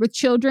show or with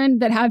children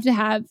that have to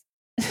have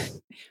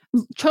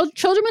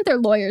children with their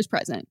lawyers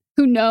present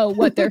who know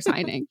what they're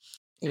signing.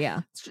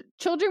 Yeah.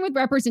 Children with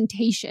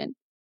representation,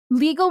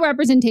 legal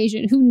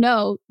representation who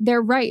know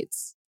their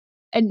rights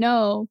and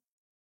know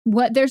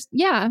what there's,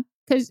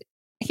 because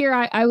here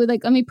I would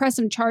like, let me press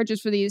some charges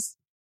for these.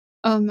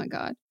 Oh my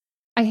God.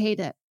 I hate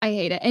it.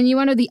 And you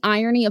want to know the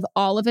irony of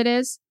all of it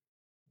is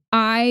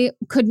I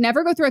could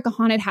never go through like a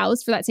haunted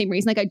house for that same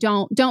reason. Like I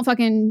do not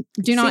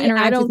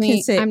interact with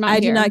me. I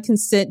do not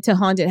consent to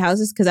haunted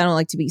houses because I don't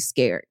like to be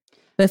scared.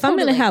 But if I'm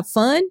going to have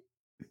fun,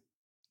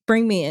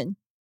 bring me in.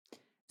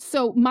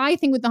 So my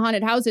thing with the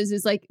haunted houses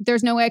is like,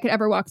 there's no way I could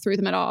ever walk through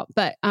them at all.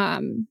 But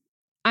I'm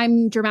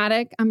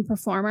dramatic. I'm a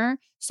performer.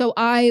 So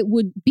I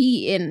would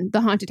be in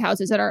the haunted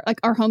houses that are like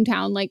our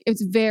hometown. Like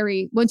it's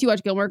very, once you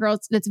watch Gilmore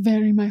Girls, that's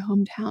very my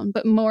hometown,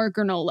 but more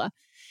granola.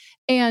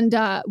 And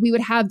we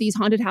would have these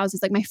haunted houses.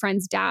 Like my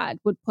friend's dad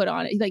would put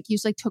on it. Like he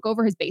just like took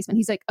over his basement.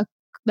 He's like a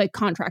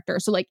contractor.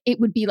 So like it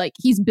would be like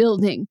he's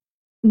building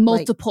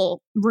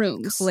multiple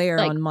rooms. Claire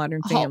like, on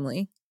Modern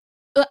Family.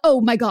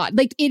 Oh my God.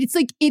 Like it's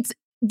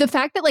the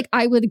fact that like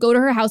I would go to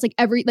her house like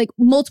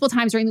multiple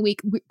times during the week,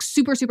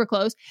 super, super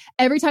close.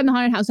 Every time the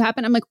haunted house would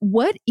happen, I'm like,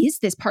 what is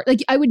this part? Like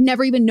I would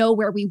never even know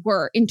where we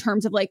were in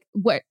terms of like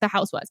what the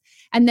house was.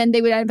 And then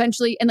they would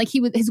eventually, and like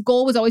his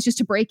goal was always just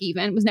to break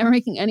even, was never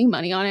making any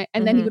money on it.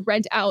 And then he would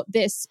rent out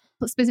this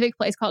specific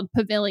place called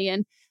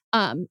Pavilion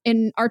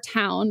in our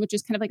town, which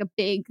is kind of like a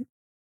big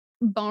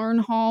barn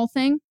hall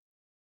thing.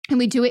 And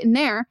we do it in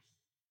there.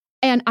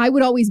 And I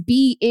would always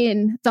be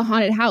in the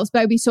haunted house,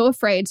 but I'd be so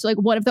afraid. So like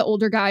one of the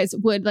older guys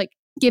would like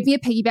give me a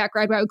piggyback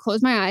ride where I would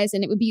close my eyes,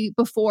 and it would be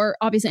before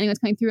obviously anyone's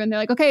coming through, and they're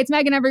like, okay, it's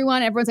Megan,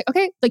 everyone. Everyone's like,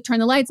 okay, like turn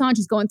the lights on.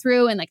 She's going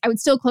through. And like, I would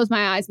still close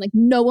my eyes and like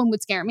no one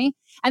would scare me.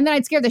 And then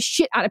I'd scare the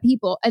shit out of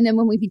people. And then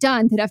when we'd be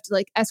done, they'd have to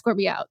like escort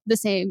me out the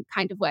same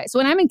kind of way. So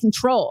when I'm in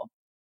control,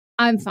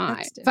 I'm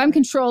fine. If I'm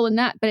controlling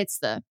that, but it's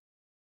the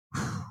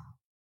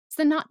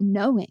not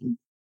knowing.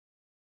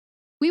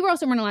 We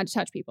weren't allowed to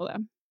touch people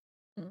though.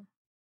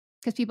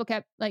 Because people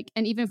kept like,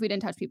 and even if we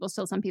didn't touch people,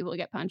 still some people would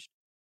get punched.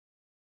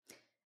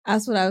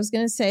 That's what I was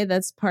going to say.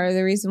 That's part of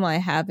the reason why I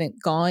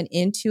haven't gone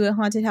into a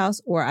haunted house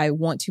or I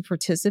want to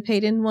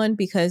participate in one,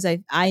 because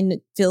I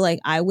feel like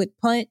I would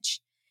punch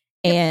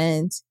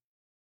and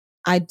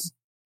I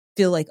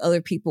feel like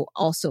other people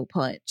also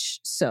punch.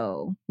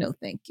 So no,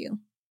 thank you.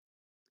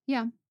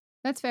 Yeah,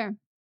 that's fair.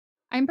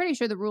 I'm pretty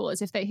sure the rule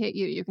is if they hit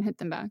you, you can hit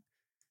them back.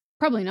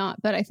 Probably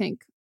not, but I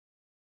think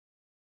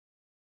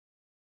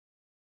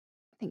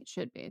it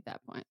should be at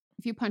that point.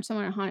 If you punch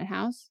someone in a haunted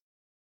house,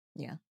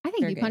 yeah, I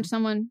think you punch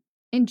someone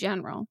in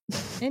general.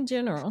 In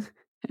general.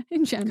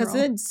 Because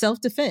it's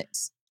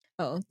self-defense.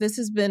 Oh, this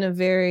has been a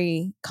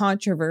very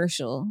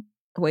controversial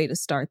way to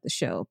start the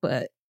show,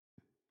 but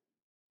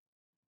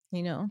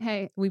you know,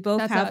 hey, we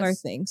both have our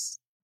things.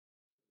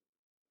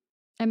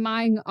 And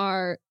mine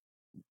are,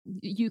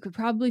 you could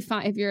probably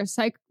find, if you're a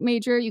psych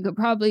major, you could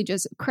probably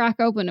just crack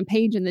open a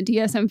page in the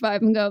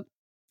DSM-5 and go,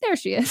 there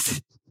she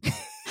is.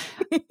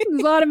 A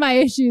lot of my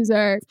issues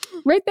are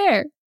right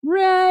there,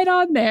 right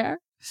on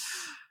there.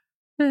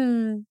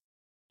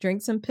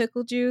 Drink some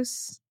pickle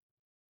juice,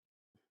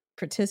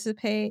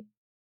 participate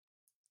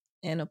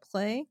in a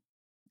play,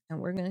 and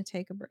we're going to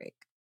take a break.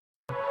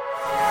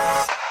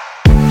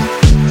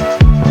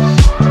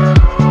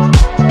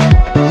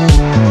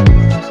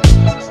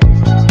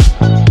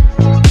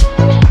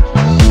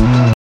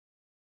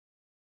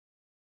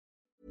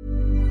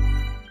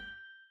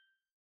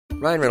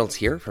 Ryan Reynolds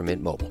here from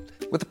Mint Mobile.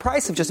 With the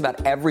price of just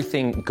about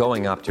everything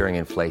going up during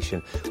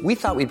inflation, we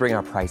thought we'd bring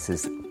our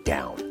prices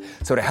down.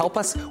 So to help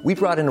us, we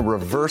brought in a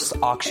reverse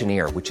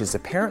auctioneer, which is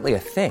apparently a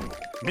thing.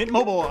 Mint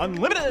Mobile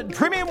Unlimited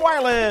Premium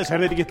Wireless. How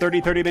to get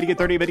 30, 30, bit to get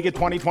 30, bit to get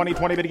 20, 20,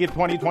 20, bit to get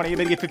 20, 20,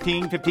 bit to get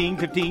 15, 15,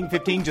 15,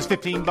 15, just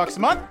 $15 a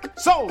month?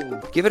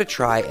 Sold! Give it a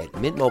try at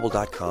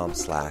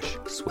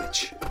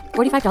mintmobile.com/switch.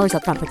 $45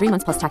 up front for 3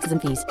 months plus taxes and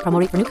fees. Promo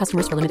rate for new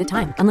customers for limited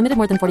time. Unlimited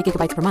more than 40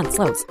 gigabytes per month.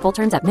 Slows full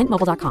terms at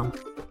mintmobile.com.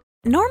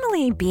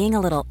 Normally, being a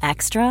little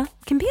extra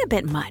can be a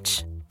bit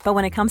much, but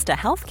when it comes to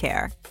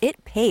healthcare,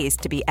 it pays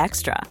to be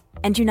extra.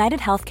 And United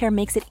Healthcare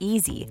makes it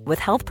easy with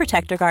Health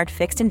Protector Guard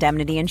fixed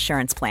indemnity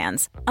insurance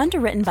plans.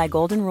 Underwritten by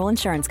Golden Rule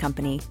Insurance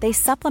Company, they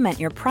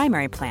supplement your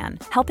primary plan,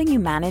 helping you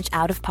manage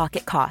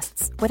out-of-pocket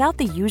costs without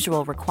the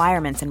usual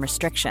requirements and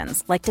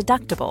restrictions like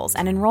deductibles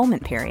and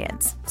enrollment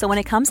periods. So when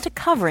it comes to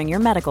covering your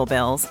medical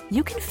bills,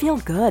 you can feel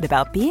good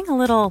about being a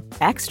little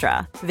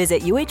extra.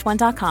 Visit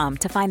UH1.com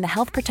to find the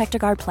Health Protector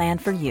Guard plan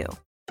for you.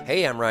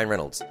 Hey, I'm Ryan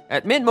Reynolds.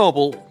 At Mint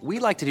Mobile, we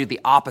like to do the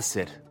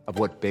opposite of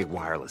what Big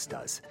Wireless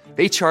does.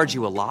 They charge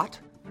you a lot,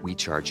 we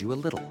charge you a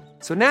little.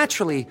 So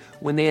naturally,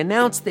 when they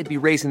announced they'd be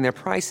raising their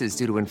prices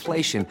due to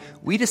inflation,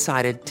 we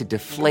decided to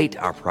deflate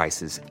our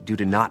prices due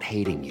to not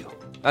hating you.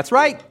 That's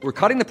right. We're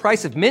cutting the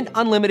price of Mint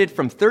Unlimited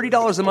from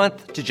 $30 a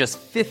month to just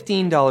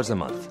 $15 a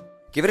month.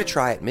 Give it a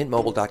try at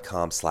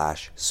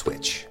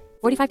mintmobile.com/switch.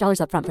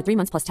 $45 up front for 3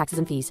 months plus taxes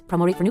and fees.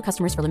 Promo rate for new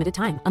customers for limited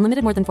time.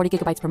 Unlimited more than 40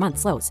 gigabytes per month.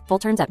 Slows full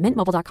terms at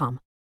mintmobile.com.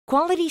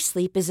 Quality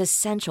sleep is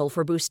essential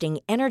for boosting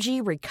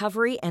energy,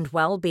 recovery, and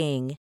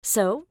well-being.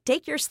 So,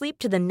 take your sleep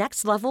to the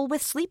next level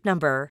with Sleep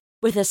Number.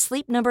 With a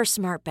Sleep Number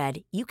smart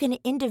bed, you can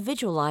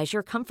individualize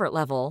your comfort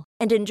level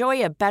and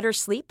enjoy a better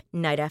sleep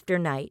night after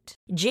night.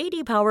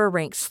 J.D. Power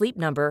ranks Sleep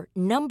Number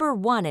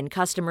 #1 in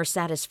customer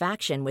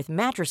satisfaction with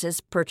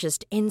mattresses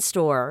purchased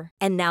in-store.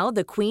 And now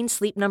the Queen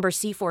Sleep Number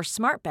C4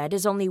 smart bed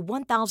is only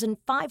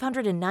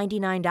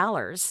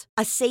 $1,599,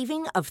 a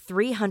saving of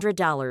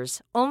 $300,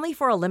 only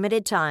for a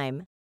limited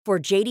time. For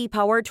J.D.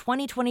 Power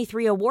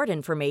 2023 award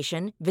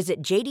information,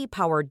 visit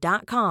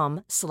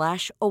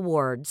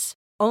jdpower.com/awards.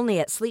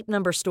 Only at Sleep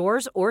Number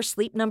stores or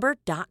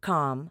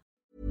sleepnumber.com.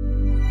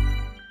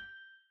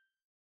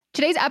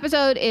 Today's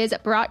episode is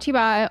brought to you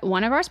by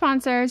one of our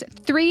sponsors,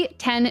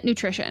 310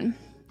 Nutrition.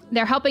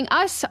 They're helping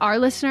us, our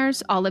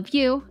listeners, all of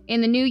you, in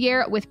the new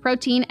year with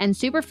protein and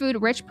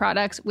superfood-rich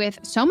products with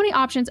so many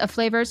options of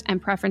flavors and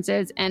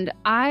preferences. And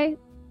I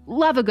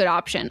love a good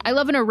option. I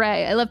love an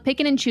array. I love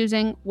picking and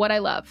choosing what I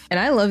love. And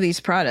I love these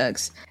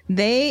products.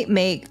 They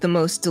make the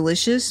most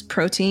delicious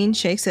protein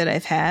shakes that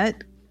I've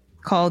had,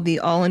 called the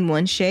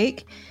all-in-one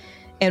shake.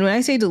 And when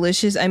I say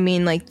delicious, I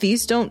mean like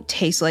these don't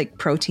taste like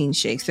protein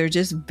shakes. They're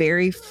just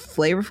very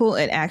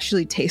flavorful and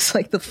actually taste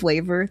like the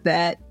flavor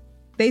that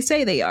they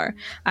say they are.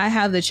 I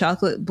have the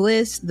chocolate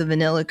bliss, the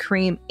vanilla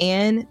cream,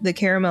 and the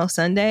caramel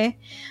sundae.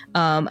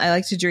 I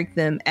like to drink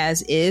them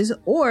as is,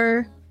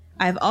 or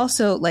I've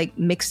also like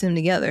mixed them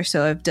together.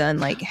 So I've done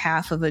like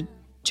half of a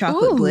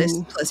chocolate bliss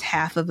plus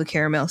half of a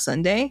caramel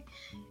sundae,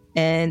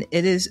 and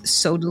it is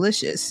so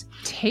delicious.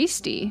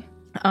 Tasty.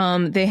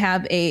 They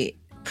have a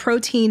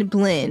protein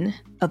blend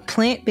of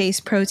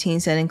plant-based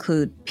proteins that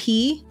include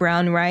pea,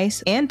 brown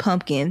rice, and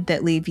pumpkin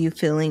that leave you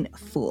feeling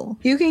full.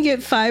 You can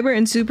get fiber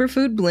and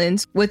superfood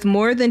blends with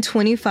more than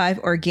 25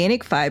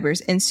 organic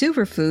fibers and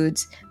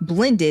superfoods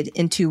blended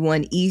into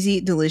one easy,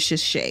 delicious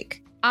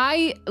shake.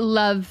 I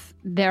love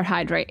their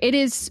Hydrate. It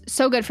is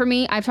so good for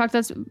me. I've talked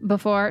this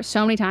before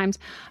so many times.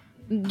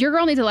 Your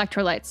girl needs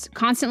electrolytes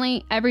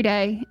constantly, every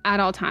day, at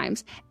all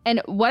times.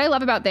 And what I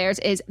love about theirs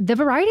is the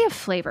variety of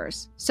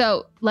flavors.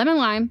 So lemon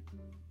lime,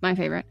 my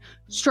favorite,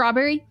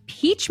 strawberry,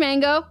 peach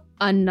mango,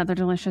 another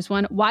delicious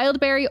one, wild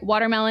berry,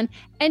 watermelon,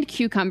 and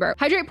cucumber.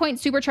 Hydrate Point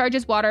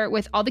supercharges water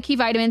with all the key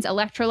vitamins,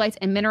 electrolytes,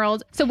 and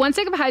minerals. So one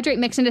stick of Hydrate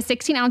mixed into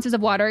 16 ounces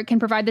of water can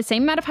provide the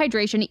same amount of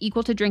hydration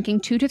equal to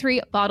drinking 2 to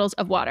 3 bottles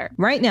of water.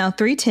 Right now,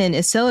 310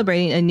 is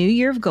celebrating a new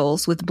year of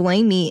goals with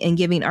Blame Me and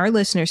giving our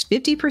listeners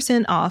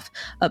 50% off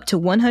up to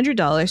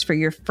 $100 for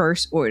your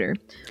first order.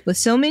 With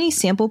so many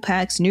sample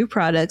packs, new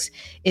products,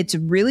 it's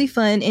really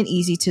fun and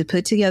easy to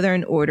put together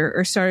an order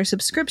or start a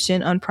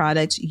subscription on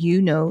products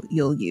you know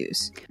you'll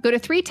use. Go to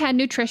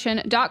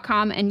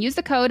 310nutrition.com and use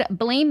the code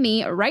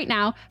BLAME-ME right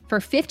now for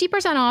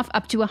 50% off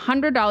up to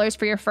 $100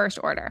 for your first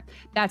order.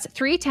 That's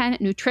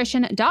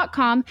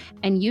 310nutrition.com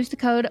and use the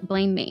code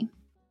BLAME-ME.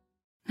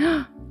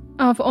 Oh,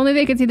 if only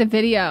they could see the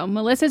video.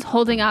 Melissa's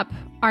holding up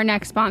our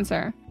next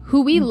sponsor,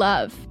 who we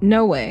love.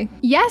 No way.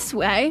 Yes,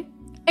 Way.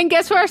 And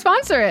guess who our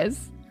sponsor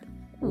is?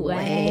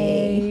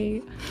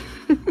 Way.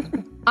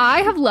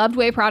 I have loved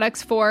Way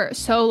products for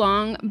so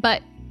long,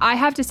 but I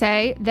have to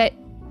say that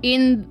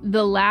in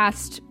the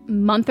last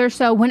month or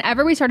so,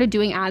 whenever we started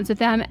doing ads with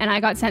them and I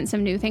got sent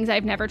some new things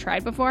I've never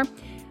tried before,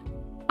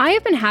 I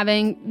have been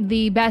having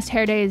the best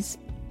hair days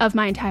of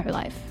my entire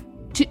life.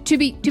 To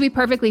be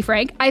perfectly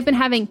frank, I've been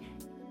having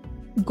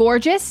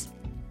gorgeous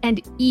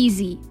and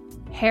easy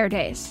hair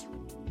days.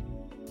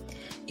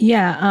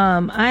 Yeah,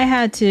 I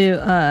had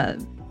to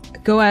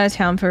go out of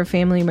town for a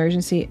family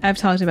emergency. I've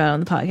talked about it on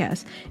the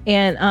podcast.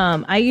 And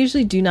I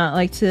usually do not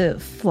like to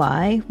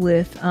fly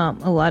with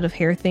a lot of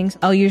hair things.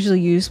 I'll usually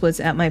use what's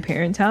at my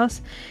parents'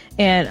 house.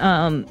 And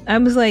I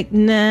was like,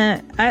 nah,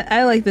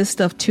 I like this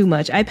stuff too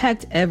much. I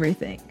packed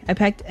everything.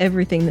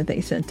 That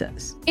they sent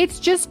us. It's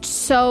just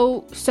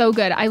so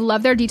good. I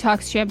love their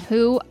detox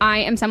shampoo. I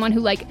am someone who,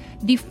 like,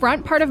 the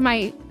front part of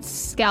my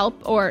scalp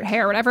or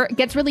hair or whatever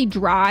gets really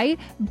dry,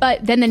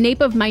 but then the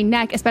nape of my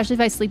neck, especially if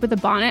I sleep with a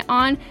bonnet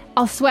on,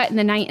 I'll sweat in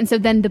the night. And so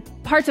then the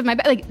parts of my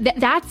back, like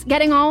that's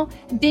getting all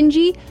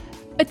dingy.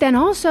 But then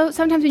also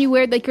sometimes when you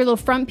wear like your little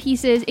front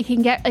pieces, it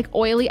can get like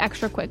oily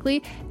extra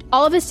quickly.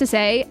 All of this to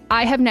say,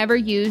 I have never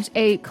used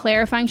a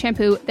clarifying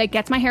shampoo that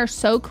gets my hair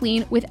so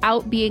clean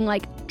without being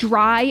like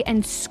dry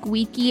and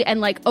squeaky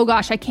and like, oh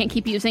gosh, I can't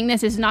keep using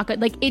this. This is not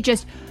good. Like it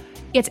just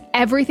gets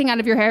everything out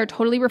of your hair,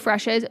 totally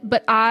refreshes.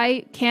 But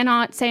I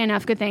cannot say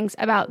enough good things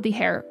about the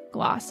hair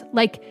gloss.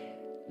 Like,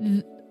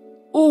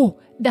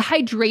 the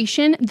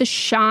hydration, the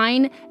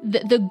shine,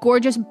 the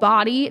gorgeous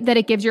body that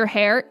it gives your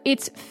hair.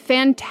 It's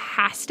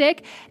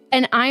fantastic.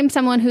 And I'm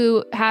someone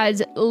who I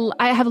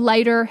have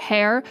lighter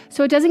hair,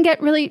 so it doesn't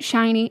get really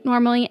shiny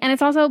normally. And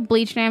it's also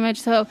bleach damage.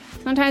 So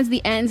sometimes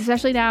the ends,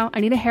 especially now, I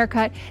need a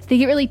haircut. They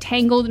get really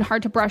tangled and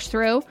hard to brush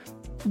through.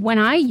 When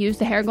I use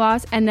the hair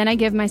gloss and then I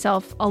give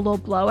myself a little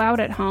blowout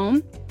at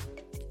home,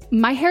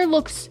 my hair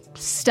looks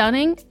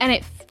stunning and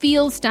it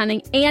feels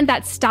stunning, and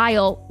that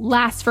style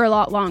lasts for a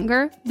lot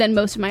longer than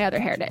most of my other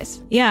hair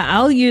days. Yeah,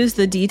 I'll use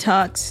the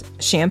detox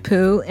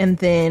shampoo and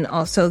then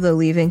also the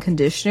leave-in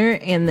conditioner,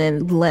 and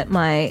then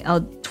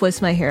I'll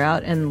twist my hair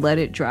out and let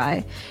it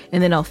dry,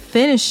 and then I'll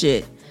finish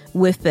it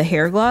with the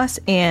hair gloss.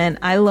 And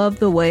I love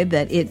the way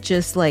that it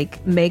just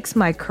like makes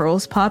my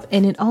curls pop,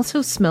 and it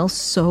also smells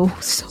so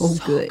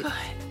good.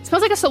 It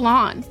smells like a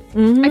salon.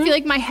 Mm-hmm. I feel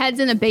like my head's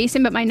in a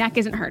basin, but my neck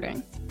isn't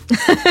hurting.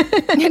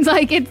 It's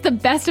like it's the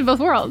best of both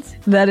worlds.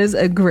 That is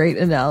a great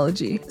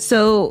analogy.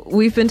 So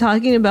we've been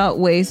talking about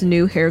Way's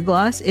new hair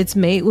gloss. It's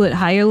made with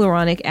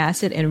hyaluronic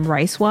acid and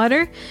rice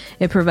water.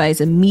 It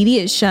provides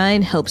immediate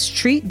shine, helps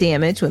treat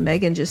damage. What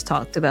Megan just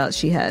talked about,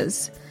 she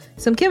has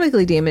some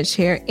chemically damaged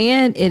hair,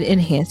 and it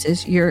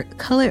enhances your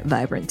color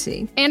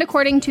vibrancy. And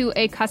according to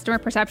a customer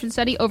perception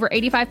study, over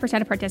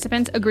 85% of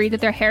participants agreed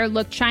that their hair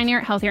looked shinier,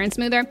 healthier, and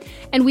smoother.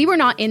 And we were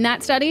not in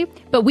that study,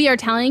 but we are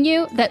telling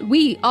you that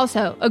we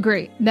also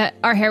agree that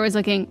our hair was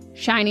looking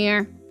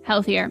shinier,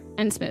 healthier,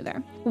 and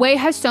smoother. OUAI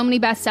has so many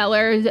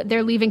bestsellers.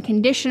 Their leave-in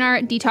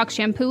conditioner, detox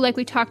shampoo like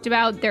we talked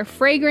about, their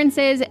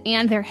fragrances,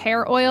 and their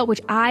hair oil,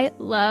 which I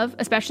love,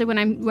 especially when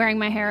I'm wearing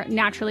my hair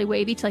naturally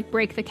wavy to like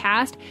break the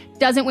cast.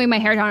 Doesn't weigh my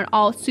hair down at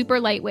all, super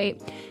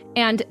lightweight.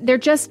 And they're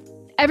just,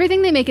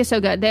 everything they make is so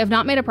good. They have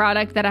not made a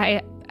product that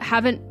I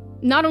haven't,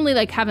 not only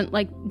like haven't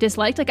like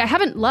disliked, like I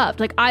haven't loved.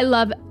 Like I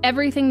love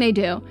everything they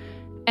do.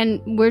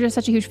 And we're just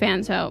such a huge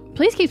fan. So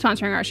please keep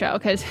sponsoring our show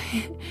because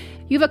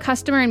you have a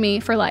customer in me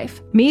for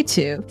life. Me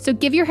too. So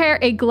give your hair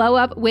a glow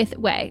up with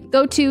OUAI.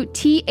 Go to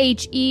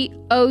THEOUAI.com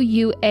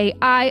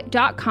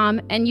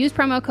and use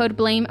promo code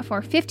BLAME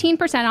for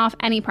 15% off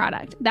any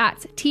product.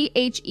 That's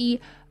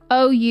THEOUAI.com,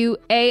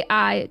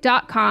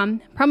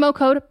 promo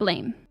code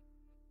BLAME.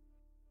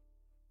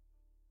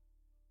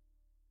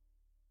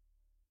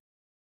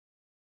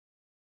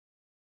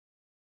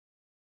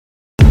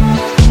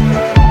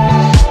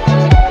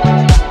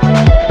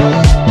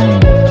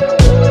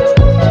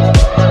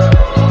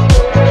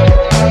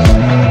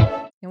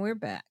 And we're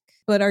back.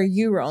 But are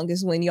you wrong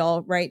is when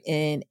y'all write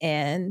in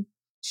and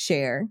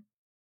share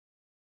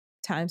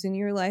times in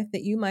your life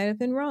that you might have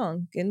been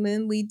wrong. And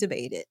then we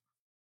debate it.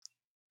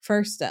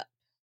 First up,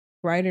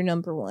 writer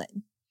number 1.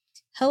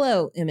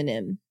 Hello,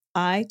 Eminem.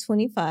 I,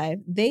 25,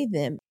 they,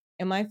 them,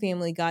 and my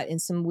family got in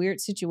some weird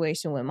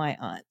situation with my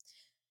aunt.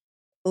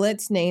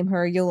 Let's name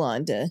her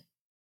Yolanda.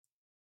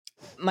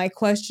 My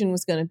question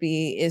was going to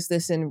be, is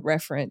this in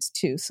reference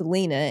to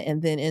Selena?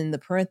 And then in the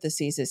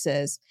parentheses, it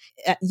says,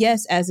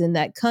 yes, as in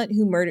that cunt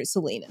who murdered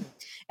Selena.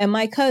 And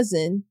my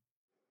cousin,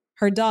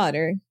 her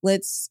daughter,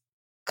 let's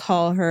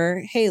call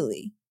her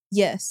Haley.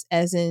 Yes,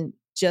 as in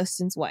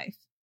Justin's wife.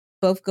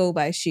 Both go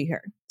by she,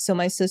 her. So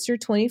my sister,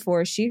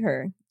 24, she,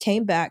 her,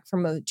 came back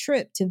from a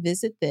trip to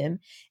visit them.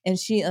 And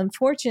she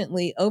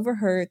unfortunately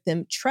overheard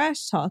them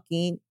trash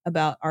talking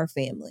about our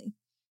family.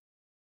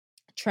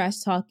 Trash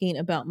talking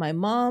about my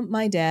mom,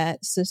 my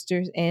dad,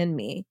 sisters, and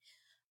me.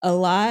 A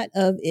lot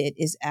of it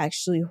is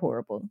actually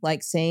horrible,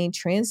 like saying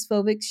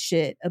transphobic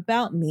shit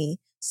about me,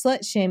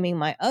 slut shaming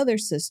my other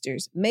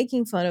sisters,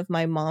 making fun of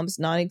my mom's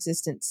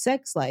non-existent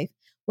sex life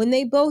when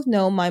they both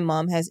know my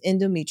mom has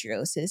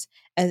endometriosis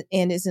and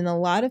is in a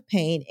lot of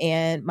pain,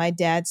 and my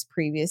dad's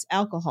previous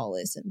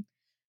alcoholism.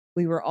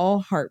 We were all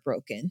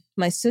heartbroken.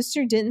 My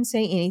sister didn't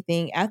say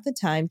anything at the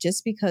time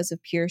just because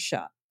of pure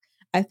shock.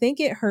 I think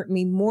it hurt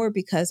me more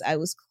because I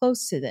was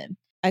close to them.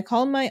 I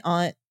called my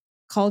aunt,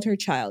 called her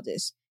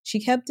childish.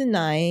 She kept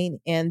denying,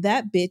 and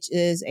that bitch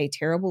is a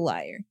terrible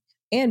liar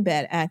and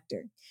bad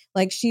actor.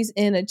 Like she's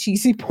in a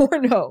cheesy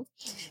porno.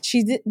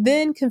 She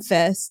then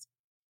confessed,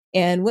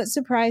 and what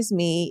surprised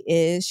me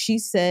is she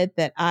said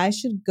that I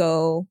should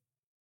go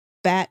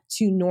back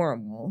to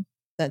normal,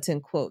 that's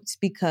in quotes,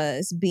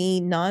 because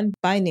being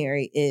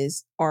non-binary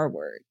is our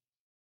word,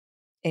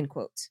 end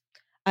quotes.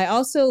 I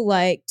also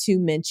like to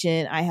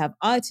mention I have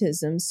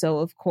autism, so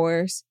of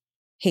course,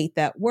 hate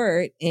that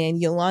word, and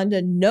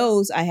Yolanda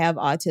knows I have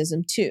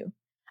autism too.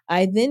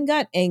 I then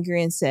got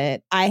angry and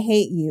said, I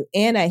hate you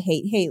and I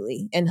hate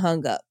Haley, and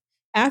hung up.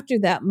 After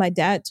that, my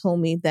dad told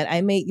me that I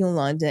made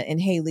Yolanda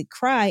and Haley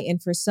cry,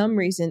 and for some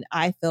reason,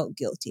 I felt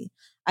guilty.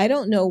 I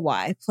don't know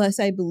why, plus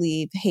I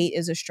believe hate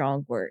is a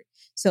strong word.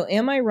 So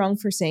am I wrong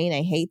for saying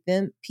I hate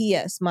them?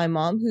 P.S. My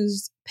mom,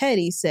 who's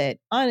petty, said,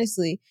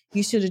 honestly,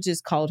 you should have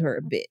just called her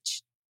a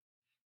bitch.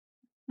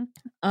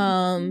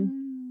 I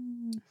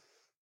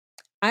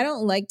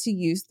don't like to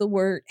use the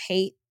word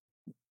hate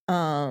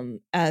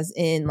as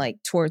in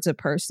like towards a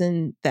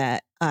person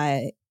that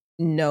I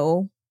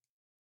know.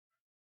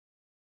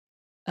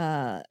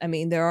 I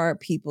mean, there are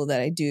people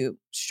that I do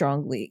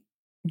strongly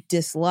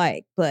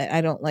dislike, but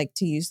I don't like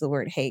to use the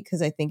word hate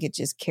because I think it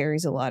just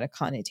carries a lot of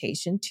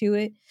connotation to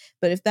it.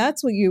 But if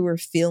that's what you were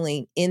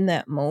feeling in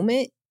that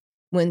moment,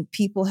 when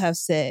people have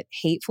said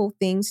hateful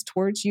things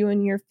towards you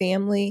and your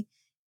family,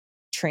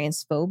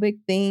 transphobic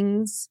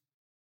things,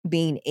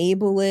 being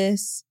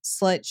ableist,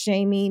 slut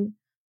shaming,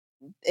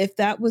 if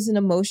that was an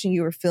emotion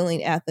you were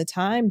feeling at the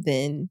time,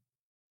 then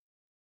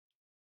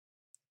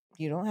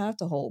you don't have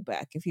to hold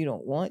back if you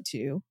don't want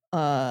to.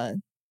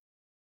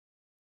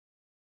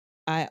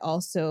 I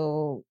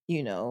also,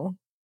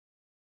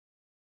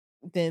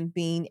 then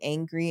being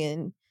angry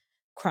and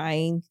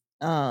crying,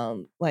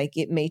 like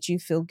it made you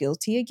feel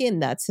guilty. Again,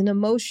 that's an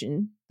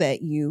emotion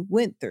that you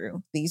went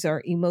through. These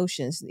are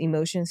emotions.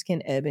 Emotions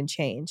can ebb and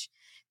change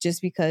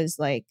just because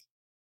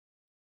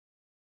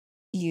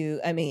you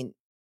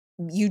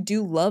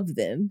do love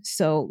them.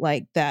 So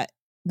like that,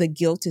 the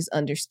guilt is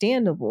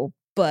understandable,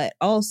 but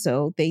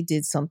also they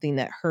did something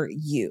that hurt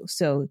you.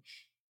 So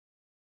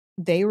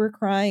they were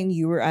crying.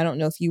 I don't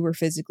know if you were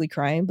physically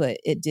crying, but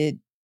it did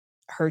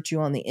hurt you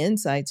on the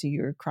inside. So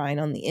you were crying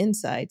on the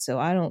inside. So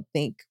I don't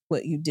think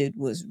what you did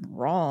was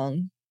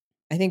wrong.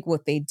 I think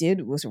what they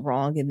did was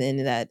wrong. And then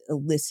that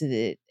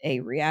elicited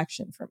a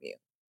reaction from you.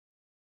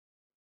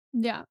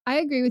 Yeah, I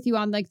agree with you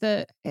on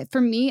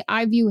for me,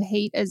 I view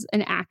hate as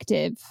an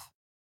active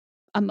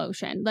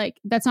emotion. Like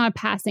that's not a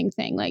passing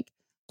thing. Like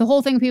The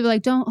whole thing, people are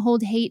like, don't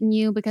hold hate in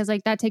you because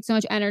like that takes so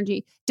much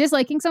energy.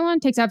 Disliking someone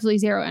takes absolutely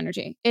zero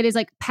energy. It is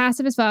like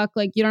passive as fuck.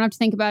 Like you don't have to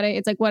think about it.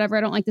 It's like, whatever,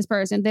 I don't like this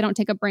person. They don't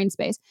take up brain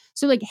space.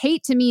 So like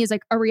hate to me is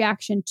like a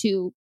reaction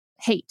to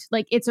hate.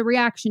 Like it's a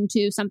reaction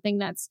to something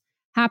that's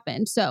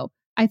happened. So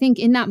I think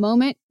in that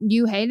moment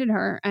you hated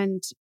her,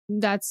 and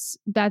that's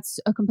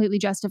a completely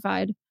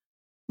justified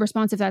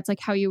response if that's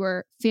like how you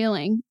were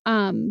feeling.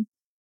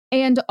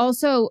 And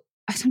also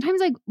sometimes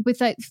like with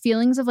like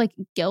feelings of like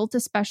guilt,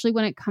 especially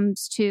when it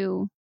comes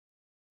to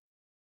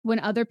when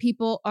other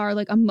people are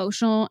like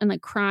emotional and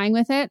like crying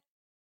with it,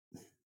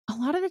 a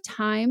lot of the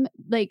time,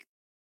 like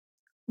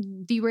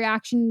the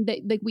reaction that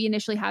like we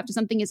initially have to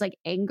something is like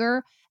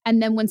anger. And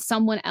then when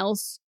someone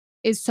else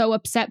is so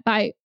upset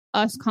by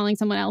us calling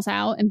someone else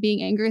out and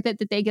being angry with it,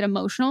 that they get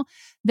emotional,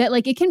 that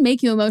like it can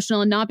make you emotional,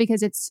 and not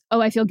because it's,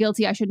 oh, I feel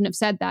guilty, I shouldn't have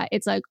said that.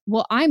 It's like,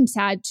 well, I'm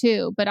sad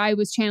too, but I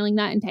was channeling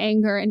that into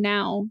anger, and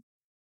now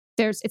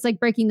it's like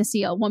breaking the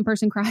seal. One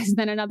person cries,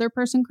 then another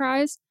person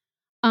cries.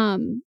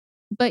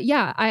 But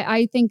yeah,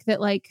 I think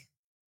that like,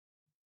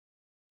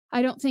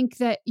 I don't think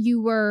that you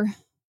were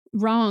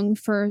wrong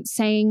for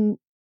saying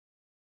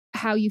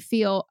how you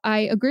feel. I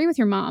agree with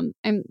your mom,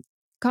 and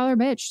call her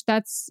bitch.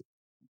 That's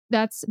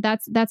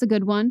a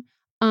good one.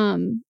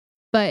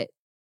 But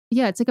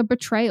yeah, it's like a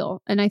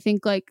betrayal. And I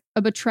think like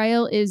a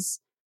betrayal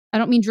is, I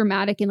don't mean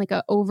dramatic in like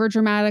a over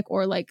dramatic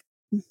or like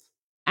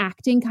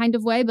acting kind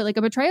of way, but like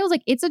a betrayal is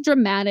like, it's a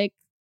dramatic,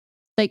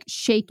 like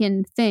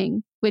shaken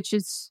thing, which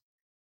is,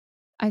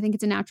 I think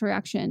it's a natural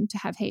reaction to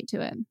have hate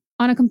to it.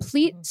 On a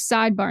complete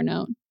sidebar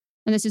note,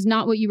 and this is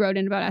not what you wrote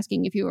in about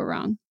asking if you were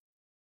wrong,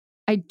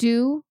 I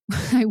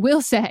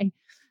will say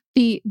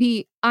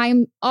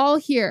I'm all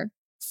here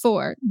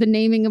for the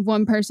naming of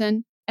one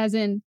person, as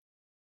in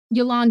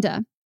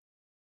Yolanda,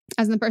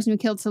 as in the person who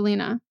killed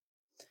Selena.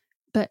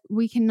 But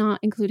we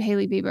cannot include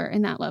Hailey Bieber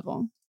in that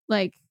level.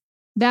 Like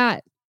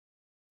that,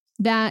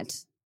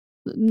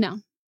 no.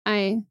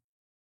 I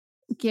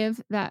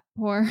give that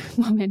poor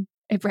woman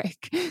a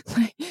break.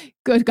 Like,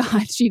 good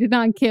God, she did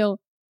not kill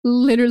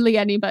literally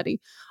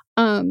anybody.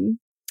 But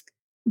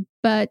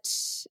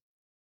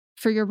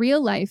for your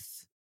real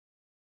life,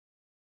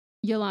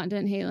 Yolanda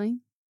and Hailey,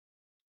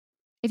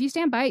 if you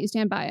stand by it, you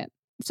stand by it.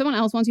 If someone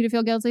else wants you to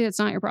feel guilty, it's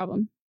not your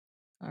problem.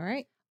 All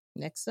right.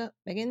 Next up,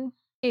 Megan.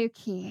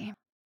 Okay.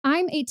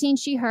 I'm 18,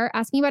 she, her,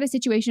 asking about a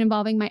situation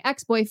involving my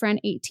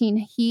ex-boyfriend, 18,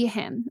 he,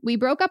 him. We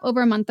broke up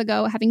over a month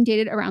ago, having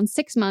dated around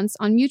 6 months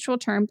on mutual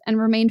terms and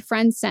remained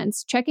friends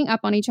since, checking up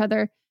on each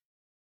other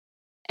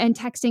and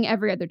texting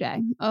every other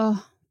day.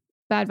 Oh,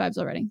 bad vibes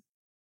already.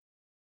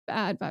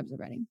 Bad vibes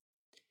already.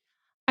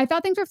 I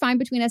thought things were fine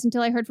between us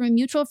until I heard from a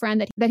mutual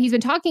friend that he's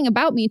been talking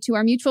about me to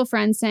our mutual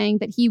friend, saying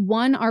that he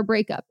won our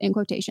breakup, in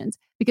quotations,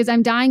 because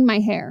I'm dyeing my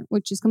hair,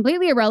 which is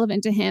completely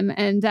irrelevant to him,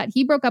 and that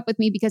he broke up with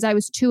me because I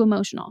was too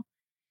emotional.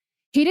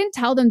 He didn't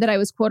tell them that I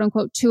was quote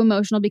unquote too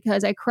emotional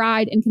because I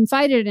cried and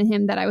confided in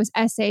him that I was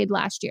essayed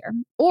last year,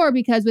 or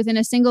because within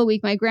a single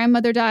week my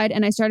grandmother died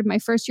and I started my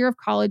first year of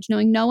college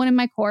knowing no one in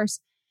my course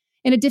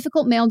in a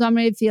difficult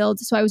male-dominated field,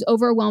 so I was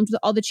overwhelmed with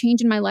all the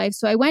change in my life,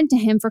 so I went to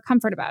him for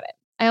comfort about it.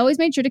 I always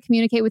made sure to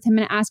communicate with him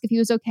and ask if he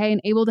was okay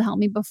and able to help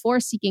me before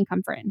seeking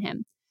comfort in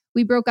him.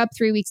 We broke up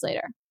 3 weeks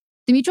later.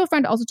 The mutual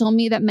friend also told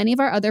me that many of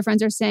our other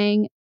friends are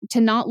saying to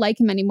not like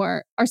him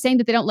anymore, are saying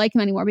that they don't like him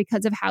anymore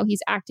because of how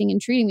he's acting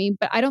and treating me,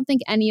 but I don't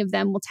think any of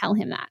them will tell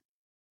him that.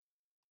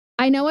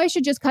 I know I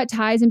should just cut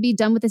ties and be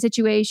done with the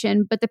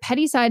situation, but the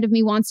petty side of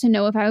me wants to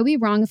know if I would be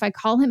wrong if I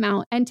call him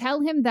out and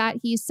tell him that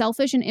he's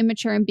selfish and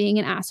immature and being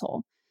an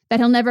asshole, that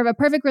he'll never have a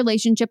perfect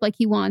relationship like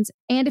he wants,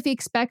 and if he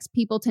expects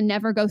people to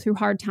never go through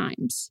hard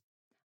times.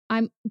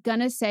 I'm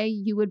gonna say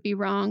you would be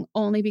wrong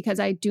only because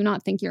I do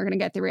not think you're gonna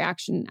get the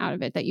reaction out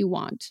of it that you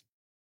want.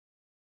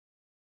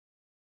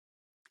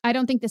 I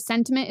don't think the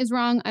sentiment is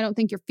wrong. I don't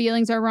think your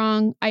feelings are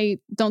wrong. I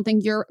don't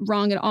think you're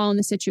wrong at all in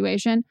the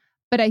situation.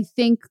 But I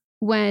think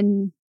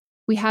when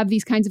we have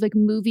these kinds of like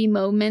movie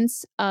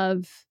moments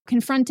of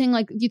confronting,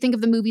 like you think of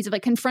the movies of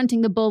like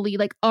confronting the bully,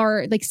 like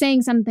or like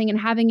saying something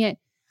and having it,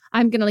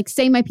 I'm going to like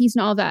say my piece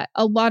and all of that.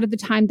 A lot of the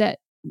time that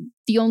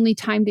the only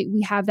time that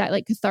we have that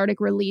like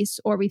cathartic release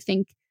or we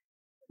think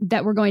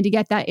that we're going to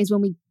get that is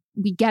when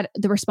we get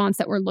the response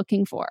that we're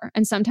looking for.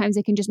 And sometimes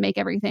it can just make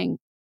everything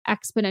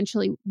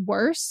exponentially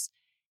worse.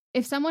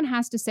 If someone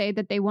has to say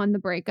that they won the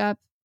breakup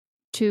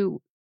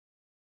to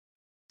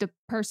the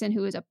person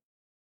who is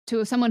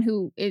to someone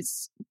who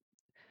is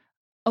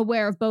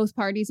aware of both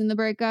parties in the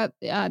breakup,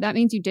 that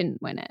means you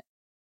didn't win it.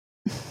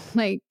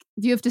 Like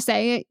if you have to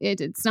say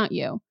it's not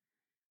you.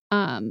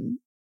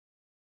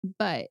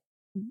 But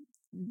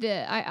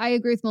I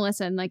agree with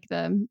Melissa, and like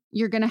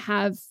you're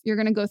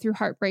gonna go through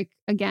heartbreak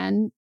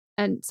again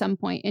at some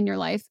point in your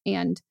life,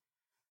 and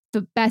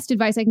the best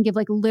advice I can give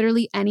like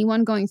literally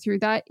anyone going through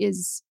that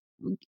is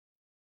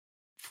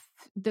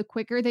the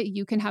quicker that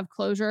you can have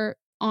closure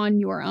on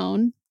your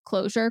own,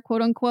 closure,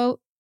 quote unquote,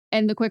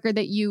 and the quicker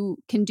that you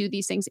can do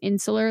these things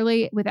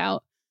insularly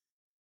without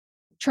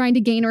trying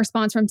to gain a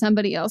response from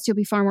somebody else, you'll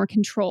be far more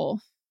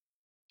control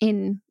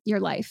in your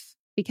life,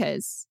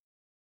 because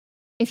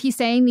if he's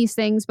saying these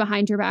things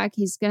behind your back,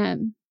 he's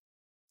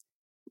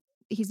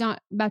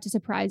not about to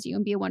surprise you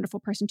and be a wonderful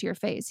person to your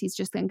face. He's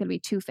just going to be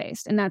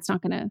two-faced, and it's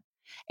not going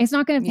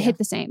to hit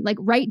the same. Like,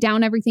 write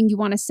down everything you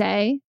want to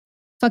say,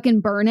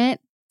 fucking burn it,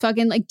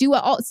 fucking like do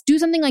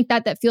something like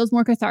that feels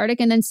more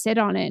cathartic, and then sit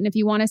on it. And if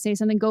you want to say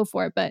something, go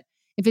for it. But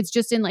if it's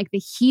just in like the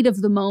heat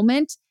of the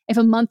moment, if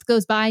a month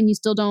goes by and you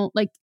still don't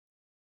like,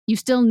 you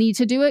still need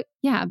to do it.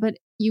 Yeah. But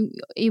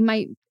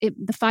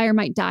the fire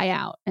might die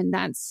out, and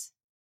that's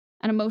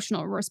an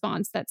emotional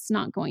response that's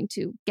not going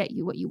to get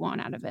you what you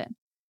want out of it.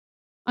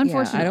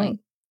 Unfortunately.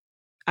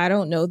 I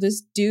don't know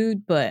this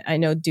dude, but I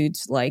know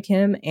dudes like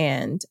him.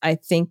 And I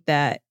think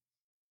that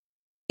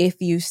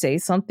if you say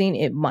something,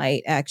 it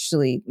might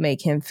actually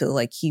make him feel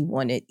like he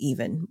wanted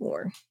even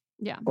more.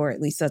 Yeah. Or at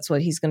least that's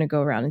what he's going to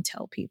go around and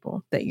tell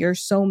people, that you're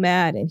so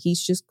mad and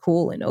he's just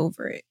cool and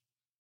over it.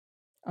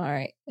 All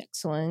right.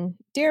 Next one.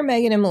 Dear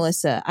Megan and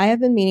Melissa, I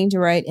have been meaning to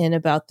write in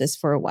about this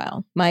for a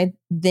while. My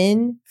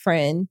then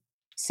friend,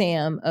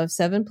 Sam, of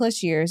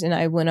 7+ years, and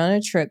I went on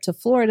a trip to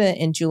Florida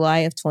in July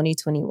of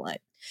 2021.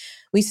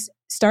 We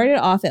started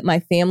off at my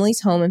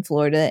family's home in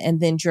Florida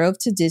and then drove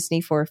to Disney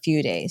for a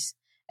few days.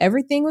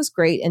 Everything was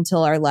great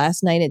until our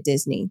last night at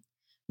Disney.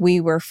 We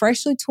were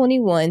freshly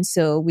 21,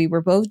 so we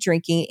were both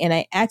drinking, and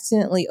I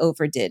accidentally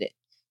overdid it.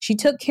 She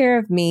took care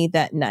of me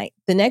that night.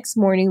 The next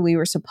morning, we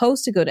were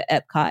supposed to go to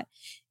Epcot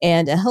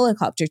and a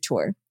helicopter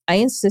tour. I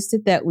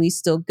insisted that we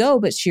still go,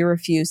 but she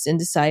refused and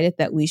decided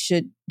that we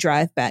should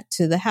drive back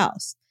to the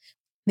house.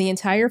 The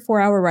entire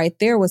 4-hour ride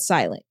there was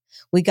silent.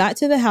 We got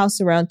to the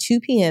house around 2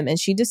 p.m. and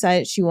she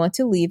decided she wanted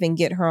to leave and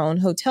get her own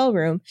hotel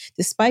room,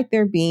 despite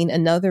there being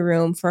another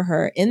room for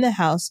her in the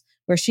house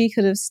where she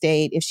could have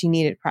stayed if she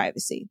needed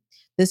privacy.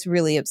 This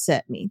really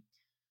upset me.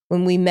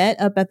 When we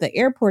met up at the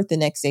airport the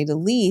next day to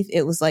leave,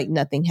 it was like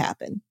nothing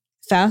happened.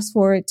 Fast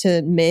forward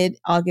to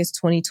mid-August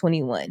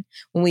 2021,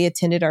 when we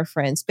attended our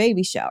friend's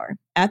baby shower.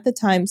 At the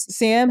time,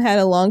 Sam had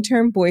a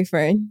long-term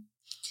boyfriend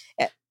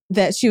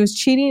that she was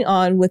cheating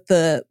on with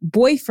the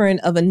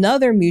boyfriend of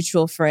another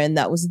mutual friend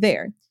that was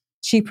there.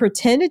 She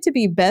pretended to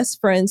be best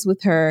friends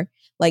with her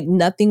like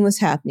nothing was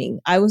happening.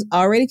 I was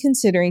already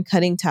considering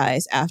cutting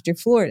ties after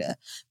Florida,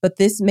 but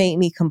this made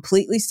me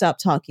completely stop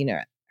talking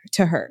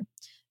to her.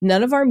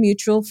 None of our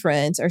mutual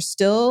friends are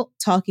still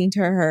talking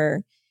to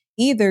her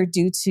either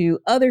due to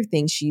other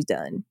things she's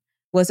done.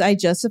 Was I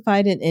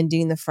justified in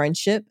ending the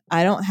friendship?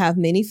 I don't have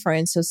many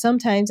friends, so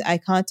sometimes I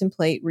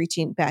contemplate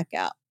reaching back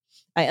out.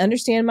 I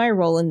understand my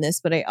role in this,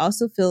 but I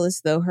also feel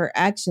as though her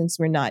actions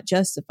were not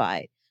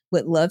justified.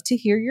 Would love to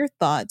hear your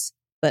thoughts,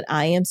 but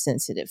I am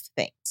sensitive.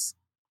 Thanks.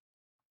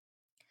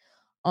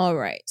 All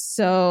right.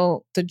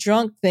 So the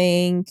drunk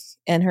thing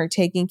and her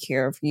taking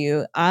care of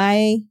you,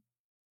 I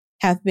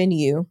have been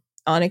you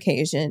on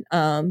occasion,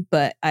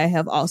 but I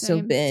have also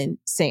been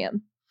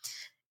Sam.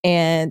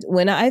 And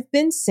when I've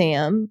been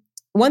Sam,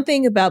 one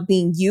thing about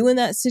being you in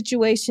that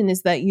situation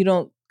is that you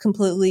don't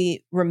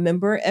completely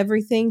remember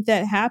everything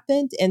that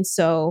happened. And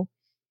so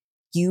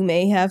you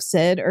may have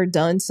said or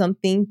done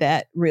something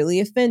that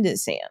really offended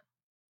Sam.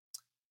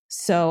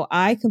 So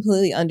I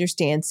completely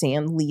understand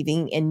Sam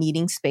leaving and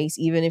needing space,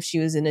 even if she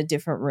was in a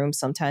different room.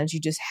 Sometimes you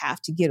just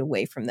have to get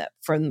away from the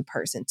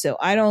person. So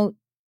I don't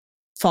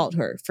fault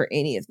her for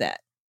any of that.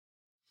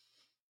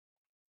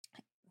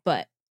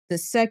 But the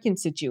second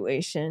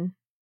situation,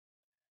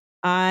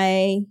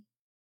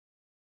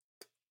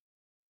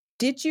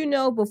 did you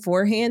know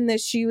beforehand that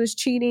she was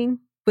cheating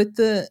with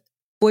the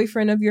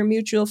boyfriend of your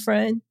mutual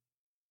friend?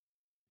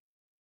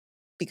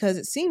 Because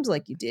it seems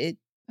like you did.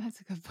 That's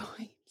a good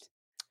point.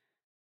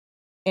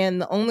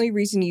 And the only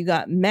reason you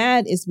got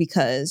mad is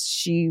because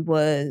she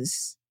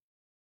was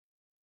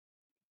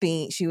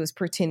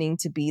pretending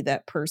to be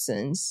that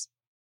person's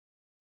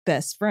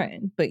best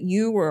friend. But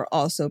you were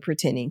also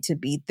pretending to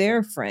be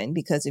their friend,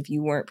 because if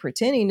you weren't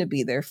pretending to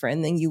be their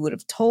friend, then you would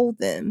have told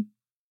them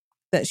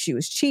that she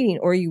was cheating,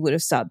 or you would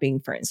have stopped being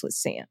friends with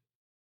Sam.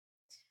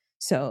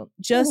 So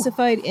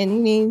justified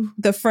ending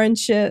the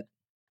friendship?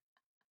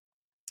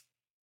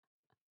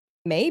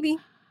 Maybe.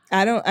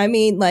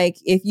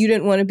 If you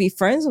didn't want to be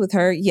friends with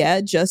her,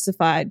 yeah,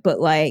 justified. But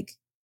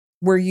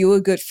were you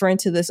a good friend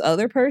to this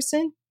other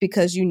person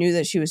because you knew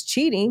that she was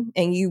cheating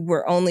and you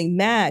were only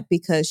mad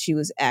because she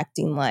was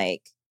acting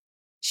like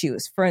she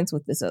was friends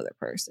with this other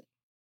person?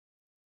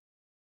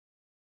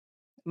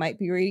 Might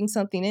be reading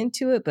something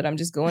into it, but I'm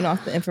just going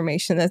off the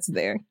information that's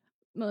there.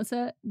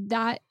 Melissa,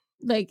 that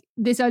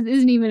this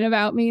isn't even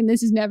about me, and this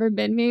has never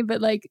been me,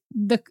 but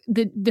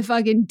the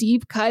fucking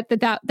deep cut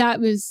that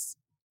was,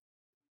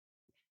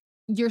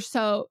 you're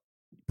so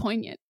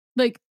poignant.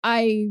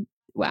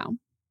 Wow,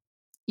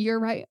 you're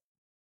right.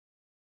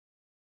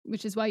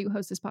 Which is why you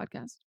host this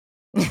podcast.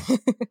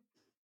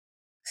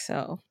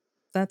 So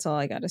that's all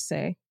I got to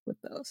say with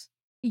those.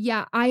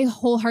 Yeah, I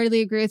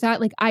wholeheartedly agree with that.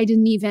 I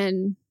didn't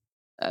even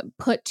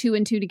put 2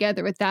 and 2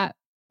 together with that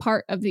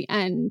part of the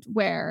end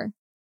where,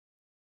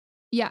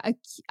 yeah,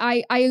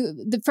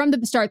 from the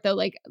start though,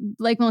 like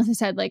Melissa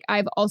said,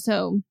 I've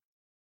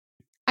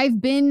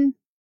been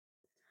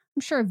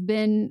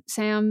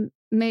Sam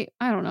I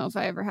don't know if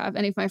I ever have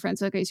any of my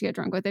friends like I used to get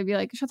drunk with. They'd be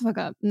like, shut the fuck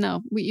up.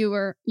 No, you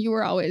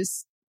were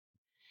always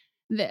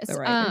this.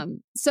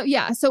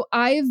 So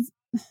I've,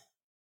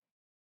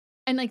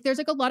 and like, there's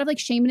like a lot of like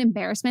shame and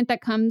embarrassment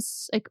that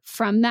comes like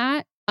from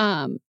that.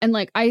 And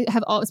like, I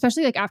have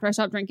especially like after I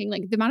stopped drinking,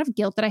 like the amount of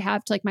guilt that I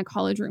have to like my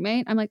college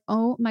roommate, I'm like,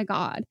 oh my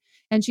God.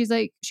 And she's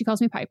like, she calls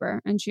me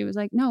Piper, and she was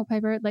like, no,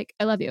 Piper, like,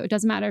 I love you. It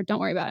doesn't matter.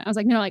 Don't worry about it. I was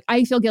like, no, like,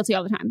 I feel guilty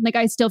all the time. Like,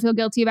 I still feel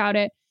guilty about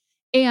it.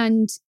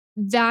 And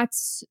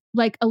that's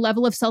like a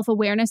level of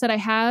self-awareness that I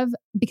have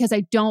because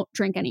I don't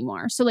drink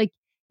anymore. So like,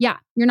 yeah,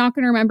 you're not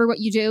going to remember what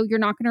you do. You're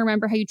not going to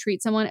remember how you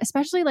treat someone,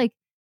 especially like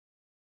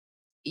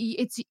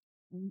it's,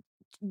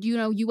 you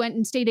know, you went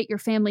and stayed at your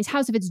family's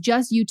house. If it's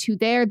just you two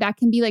there, that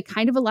can be like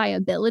kind of a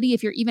liability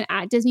if you're even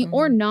at Disney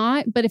or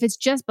not. But if it's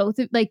just both,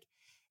 like,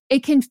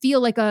 it can feel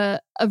like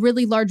a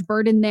really large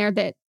burden there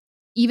that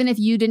even if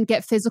you didn't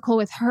get physical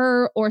with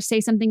her or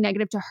say something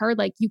negative to her,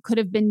 like you could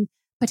have been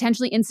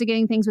potentially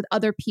instigating things with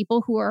other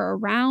people who are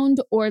around,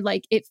 or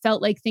like it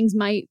felt like things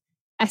might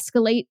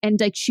escalate and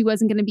like she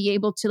wasn't going to be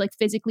able to like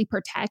physically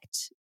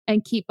protect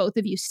and keep both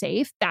of you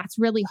safe. That's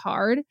really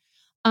hard.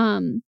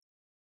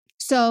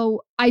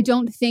 So I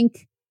don't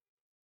think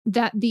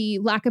that the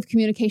lack of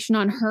communication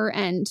on her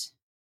end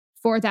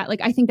for that, like,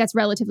 I think that's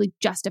relatively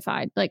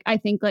justified. Like, I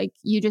think like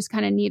you just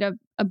kind of need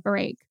a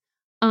break.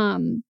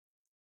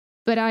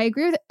 But I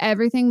agree with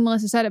everything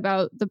Melissa said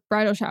about the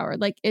bridal shower.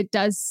 Like, it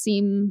does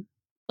seem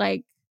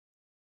like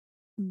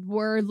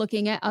we're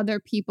looking at other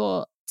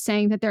people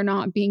saying that they're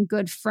not being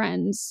good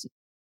friends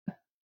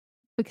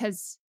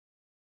because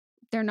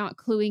they're not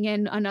cluing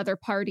in another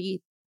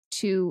party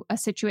to a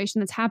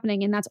situation that's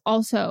happening. And that's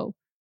also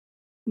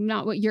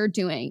not what you're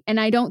doing. And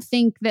I don't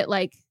think that,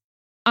 like,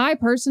 I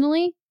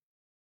personally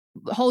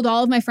hold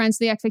all of my friends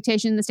to the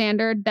expectation and the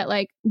standard that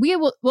like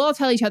we'll all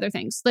tell each other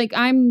things. Like,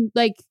 I'm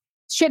like,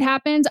 shit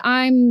happens.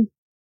 I'm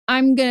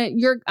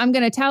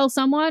gonna tell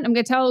someone. I'm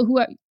gonna tell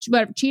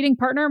whatever cheating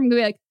partner. I'm gonna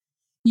be like,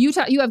 you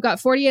have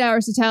got 48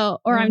 hours to tell,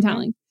 or I'm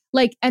telling.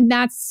 Like, and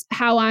that's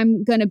how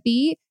I'm gonna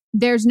be.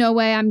 There's no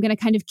way I'm gonna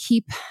kind of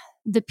keep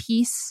the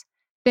peace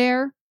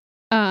there.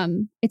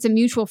 It's a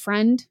mutual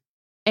friend,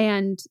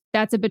 and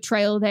that's a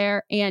betrayal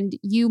there. And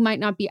you might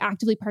not be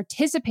actively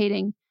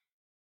participating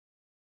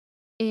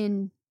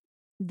in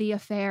the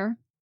affair,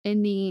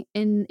 in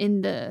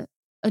the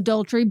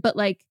adultery, but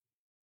like,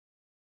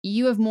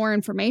 you have more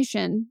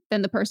information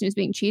than the person who's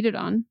being cheated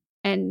on,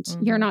 and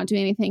you're not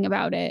doing anything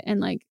about it. And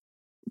like,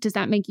 does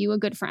that make you a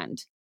good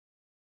friend?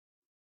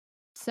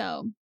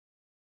 So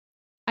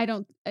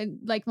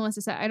like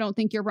Melissa said, I don't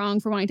think you're wrong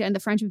for wanting to end the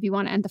friendship if you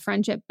want to end the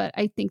friendship, but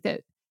I think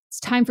that it's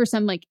time for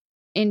some like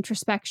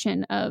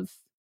introspection of,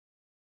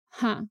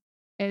 am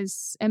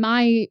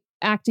I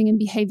acting and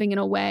behaving in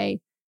a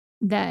way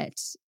that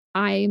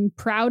I'm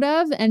proud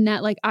of, and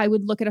that like I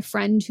would look at a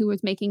friend who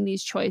was making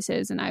these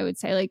choices and I would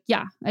say like,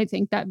 yeah, I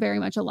think that very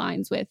much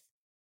aligns with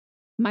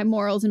my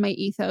morals and my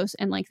ethos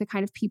and like the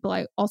kind of people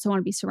I also want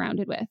to be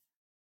surrounded with.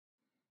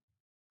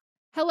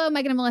 Hello,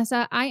 Megan and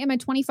Melissa. I am a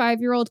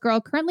 25-year-old girl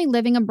currently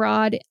living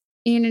abroad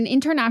in an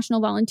international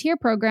volunteer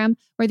program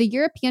where the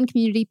European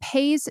community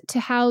pays to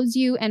house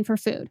you and for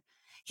food.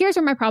 Here's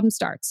where my problem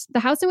starts. The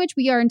house in which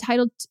we are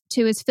entitled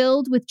to is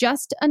filled with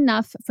just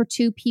enough for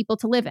 2 people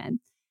to live in.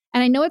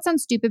 And I know it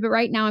sounds stupid, but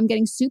right now I'm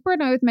getting super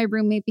annoyed with my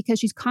roommate because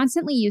she's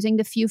constantly using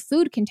the few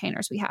food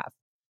containers we have.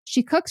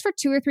 She cooks for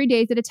 2 or 3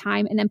 days at a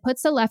time and then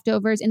puts the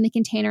leftovers in the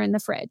container in the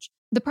fridge.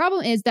 The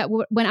problem is that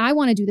when I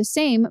want to do the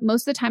same,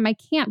 most of the time I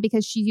can't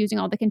because she's using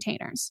all the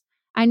containers.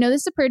 I know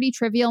this is a pretty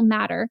trivial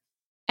matter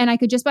and I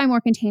could just buy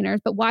more containers,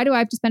 but why do I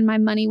have to spend my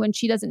money when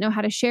she doesn't know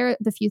how to share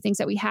the few things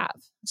that we have?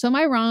 So am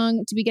I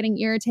wrong to be getting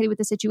irritated with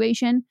the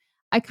situation?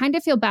 I kind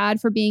of feel bad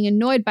for being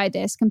annoyed by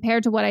this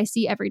compared to what I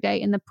see every day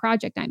in the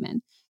project I'm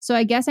in. So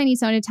I guess I need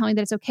someone to tell me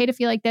that it's okay to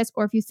feel like this,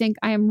 or if you think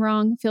I am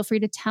wrong, feel free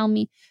to tell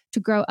me to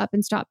grow up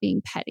and stop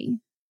being petty.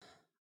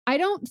 I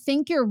don't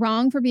think you're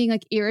wrong for being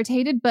like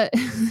irritated, but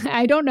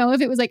I don't know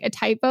if it was like a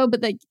typo,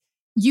 but like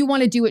you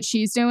want to do what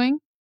she's doing,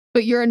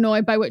 but you're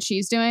annoyed by what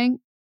she's doing.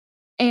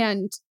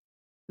 And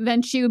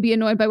then she would be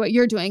annoyed by what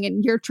you're doing,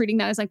 and you're treating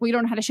that as like, well, you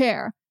don't know how to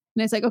share.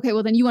 And it's like, okay,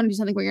 well then you want to do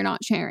something where you're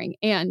not sharing.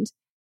 And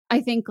I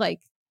think like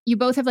you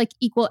both have like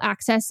equal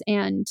access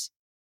and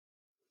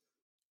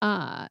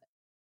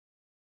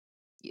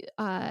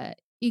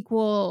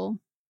equal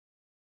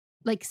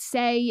like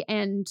say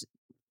and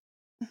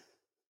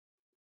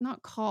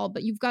not call,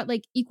 but you've got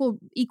like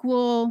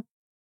equal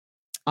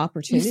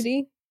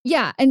opportunity.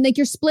 Yeah. And like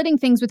you're splitting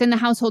things within the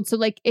household. So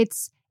like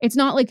it's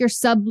not like you're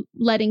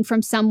subletting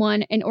from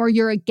someone or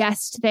you're a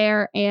guest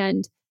there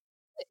and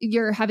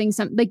you're having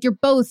some, like you're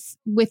both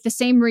with the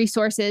same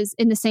resources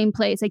in the same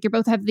place. Like you're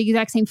both have the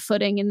exact same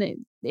footing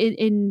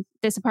in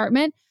this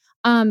apartment.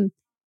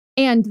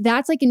 And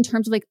that's like in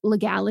terms of like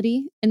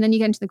legality. And then you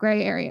get into the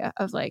gray area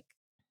of like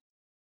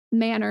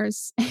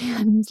manners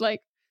and like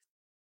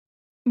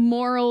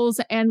morals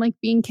and like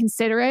being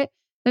considerate.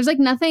 There's like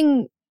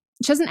nothing,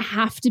 she doesn't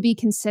have to be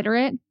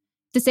considerate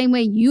the same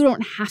way you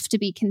don't have to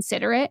be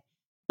considerate.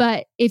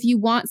 But if you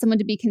want someone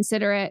to be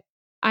considerate,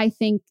 I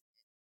think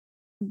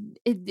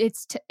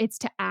it's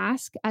to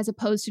ask as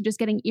opposed to just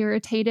getting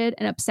irritated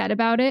and upset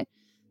about it.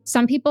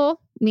 Some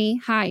people,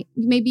 me, you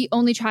may be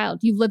only child.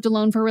 You've lived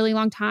alone for a really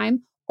long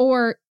time,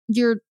 or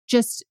you're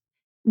just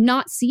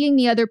not seeing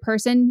the other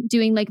person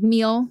doing like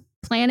meal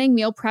planning,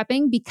 meal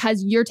prepping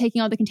because you're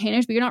taking all the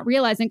containers, but you're not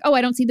realizing, oh,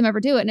 I don't see them ever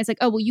do it. And it's like,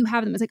 oh, well, you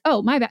have them. It's like,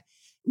 oh, my bad.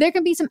 There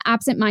can be some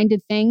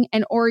absent-minded thing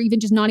or even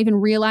just not even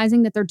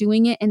realizing that they're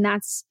doing it. And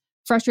that's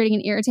frustrating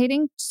and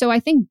irritating. So I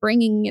think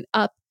bringing it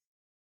up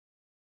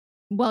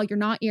while you're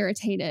not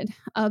irritated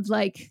of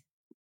like,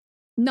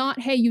 not,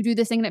 hey, you do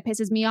this thing and it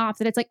pisses me off,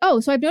 that it's like,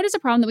 oh, so I've noticed a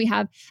problem that we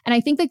have. And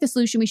I think like the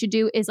solution we should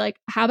do is like,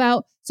 how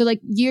about, so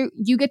like you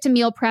get to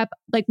meal prep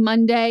like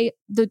Monday,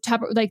 the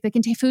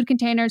food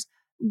containers,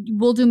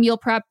 we'll do meal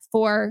prep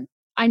for,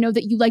 I know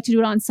that you like to do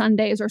it on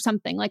Sundays or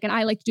something like, and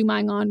I like to do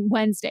mine on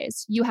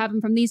Wednesdays. You have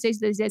them from these days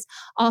to these days.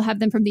 I'll have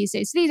them from these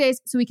days to these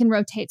days so we can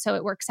rotate so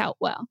it works out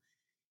well.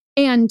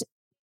 And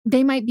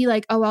they might be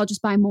like, oh, I'll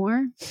just buy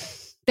more.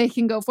 They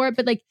can go for it.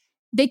 But like,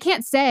 they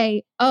can't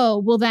say,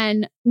 oh, well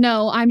then,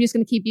 no, I'm just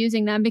going to keep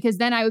using them, because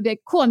then I would be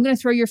like, cool, I'm going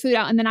to throw your food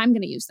out and then I'm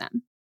going to use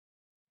them.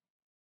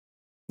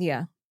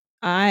 Yeah.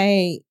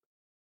 I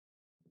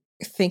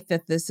think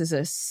that this is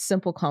a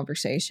simple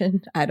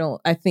conversation. I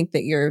think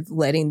that you're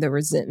letting the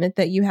resentment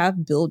that you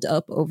have build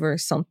up over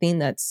something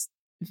that's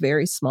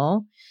very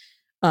small.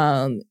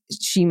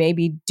 She may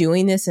be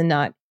doing this and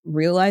not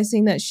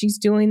realizing that she's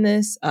doing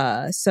this.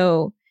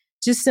 So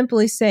just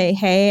simply say,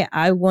 hey,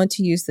 I want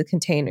to use the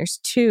containers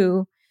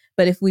too.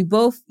 But if we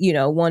both,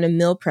 want to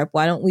meal prep,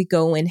 why don't we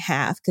go in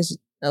half? Because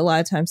a lot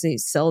of times they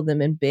sell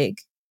them in big.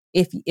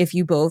 If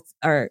you both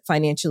are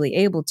financially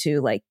able to,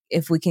 like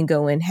if we can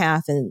go in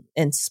half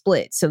and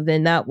split. So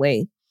then that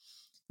way,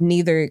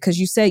 neither, because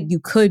you said you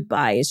could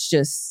buy, it's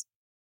just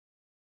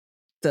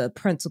the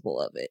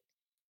principle of it.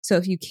 So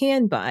if you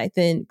can buy,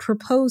 then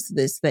propose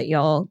this, that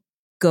y'all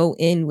go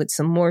in with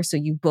some more so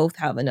you both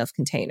have enough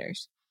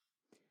containers.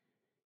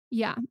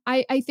 Yeah,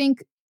 I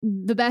think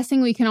the best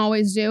thing we can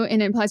always do,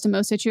 and it applies to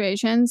most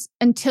situations,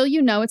 until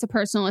you know it's a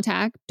personal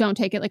attack, don't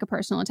take it like a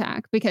personal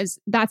attack, because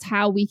that's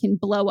how we can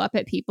blow up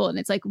at people. And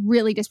it's like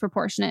really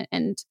disproportionate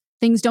and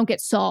things don't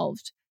get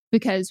solved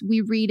because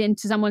we read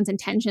into someone's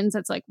intentions.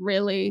 That's like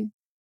really,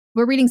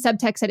 we're reading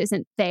subtext that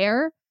isn't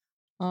there.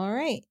 All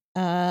right.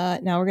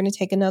 Now we're going to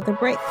take another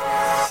break.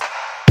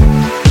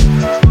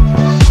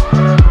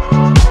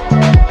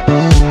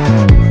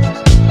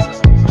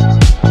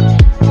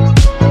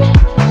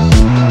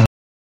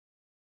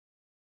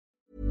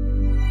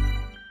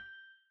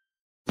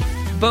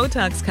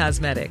 Botox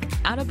Cosmetic,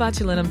 out of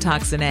botulinum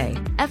toxin A,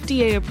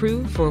 FDA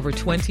approved for over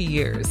 20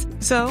 years.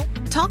 So,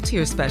 talk to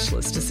your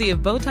specialist to see if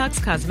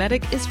Botox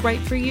Cosmetic is right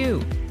for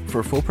you.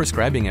 For full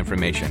prescribing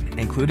information,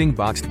 including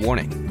boxed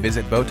warning,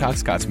 visit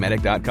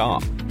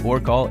BotoxCosmetic.com or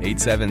call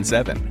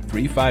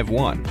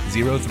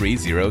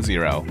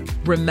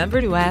 877-351-0300. Remember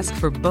to ask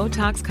for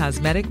Botox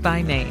Cosmetic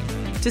by name.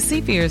 To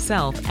see for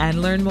yourself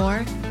and learn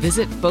more,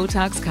 visit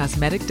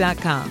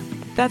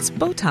BotoxCosmetic.com. That's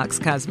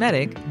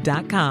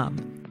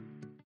BotoxCosmetic.com.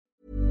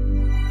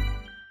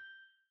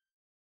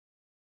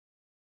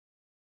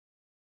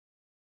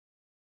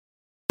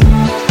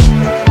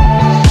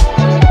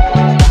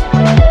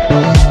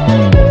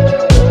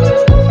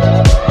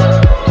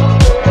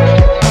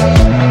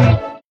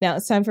 Now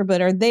it's time for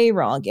But Are They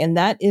Wrong? And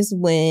that is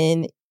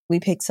when we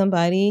pick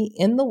somebody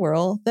in the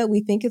world that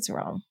we think it's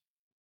wrong.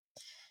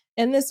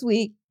 And this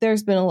week,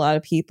 there's been a lot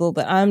of people,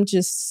 but a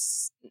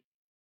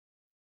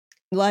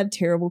lot of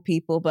terrible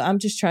people, but I'm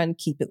just trying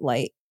to keep it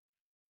light.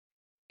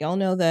 Y'all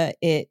know that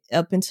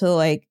up until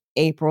like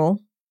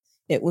April,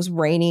 it was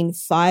raining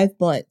 5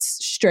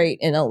 months straight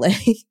in LA,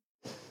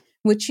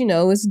 which,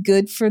 is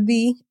good for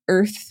the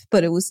earth,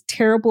 but it was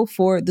terrible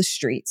for the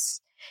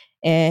streets.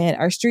 And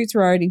our streets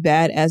were already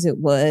bad as it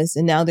was,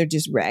 and now they're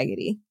just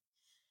raggedy.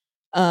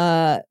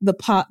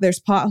 There's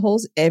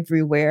potholes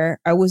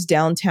everywhere. I was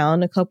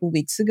downtown a couple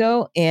weeks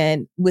ago,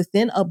 and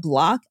within a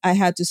block, I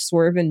had to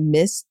swerve and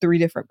miss 3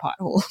 different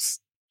potholes.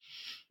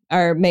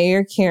 Our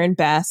mayor, Karen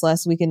Bass,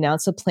 last week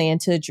announced a plan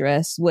to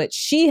address what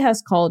she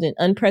has called an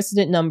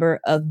unprecedented number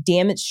of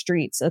damaged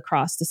streets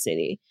across the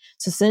city.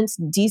 So since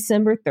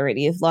December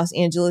 30th, Los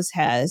Angeles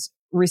has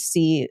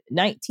received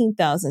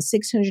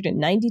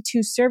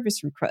 19,692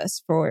 service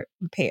requests for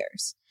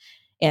repairs.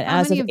 And how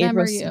as many of of them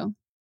April, are you?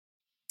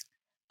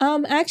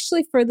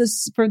 Actually, for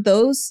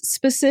those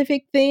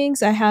specific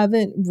things, I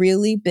haven't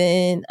really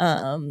been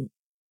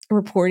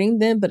reporting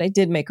them, but I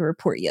did make a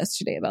report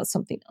yesterday about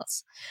something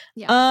else.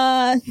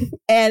 Yeah.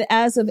 And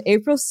as of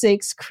April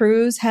 6th,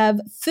 crews have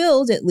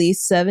filled at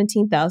least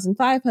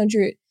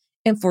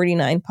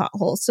 17,549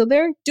 potholes. So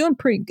they're doing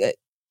pretty good.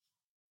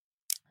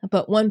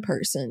 But one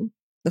person,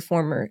 the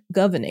former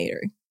governor,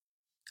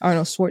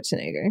 Arnold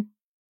Schwarzenegger,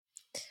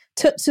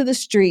 took to the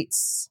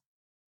streets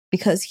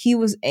because he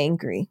was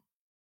angry.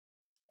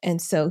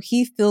 And so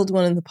he filled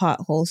one of the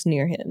potholes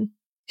near him.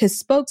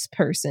 His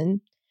spokesperson,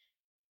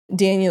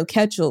 Daniel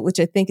Ketchel, which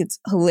I think it's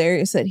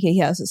hilarious that he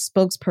has a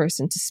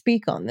spokesperson to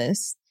speak on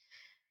this,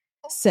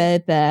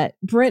 said that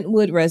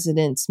Brentwood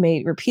residents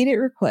made repeated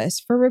requests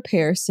for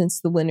repairs since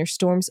the winter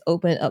storms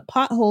opened up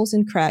potholes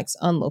and cracks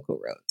on local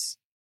roads.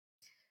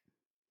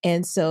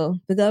 And so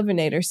the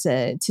governor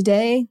said,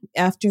 today,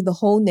 after the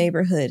whole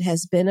neighborhood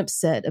has been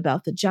upset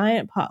about the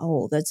giant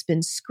pothole that's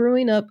been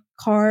screwing up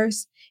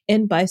cars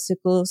and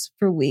bicycles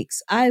for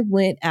weeks, I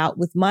went out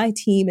with my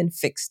team and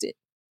fixed it.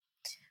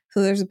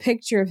 So there's a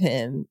picture of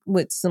him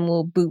with some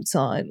little boots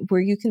on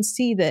where you can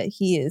see that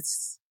he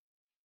is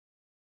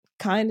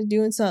kind of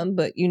doing something,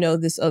 but you know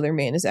this other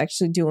man is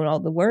actually doing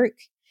all the work.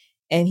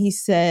 And he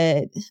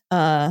said,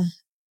 I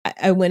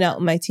went out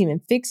with my team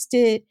and fixed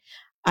it.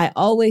 I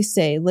always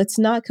say, let's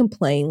not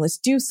complain. Let's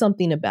do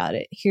something about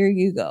it. Here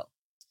you go.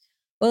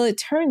 Well, it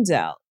turns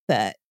out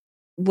that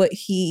what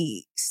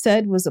he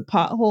said was a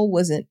pothole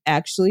wasn't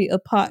actually a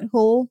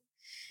pothole.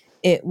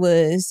 It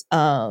was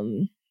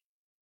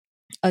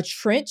a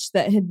trench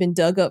that had been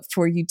dug up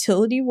for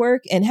utility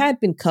work and had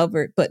been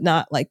covered, but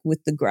not like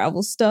with the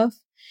gravel stuff.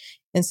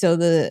 And so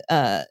the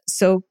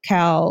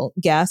SoCal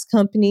Gas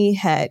Company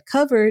had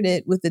covered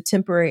it with a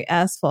temporary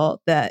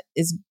asphalt that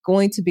is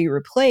going to be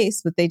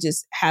replaced, but they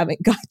just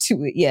haven't got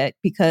to it yet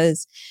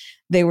because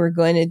they were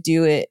going to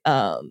do it.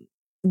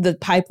 The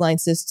pipeline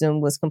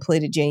system was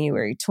completed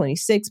January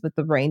 26th, but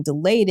the rain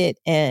delayed it,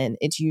 and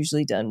it's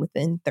usually done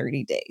within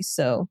 30 days.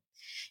 So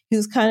he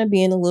was kind of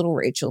being a little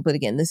Rachel, but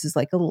again, this is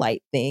like a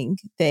light thing.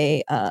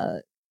 They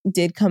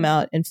did come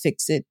out and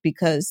fix it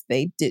because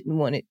they didn't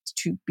want it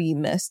to be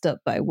messed up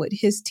by what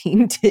his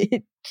team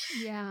did.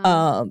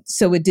 Yeah.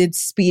 So it did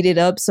speed it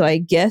up. So I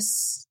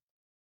guess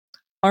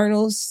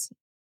Arnold's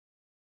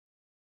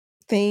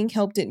thing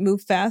helped it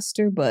move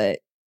faster, but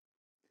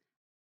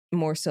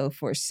more so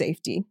for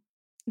safety.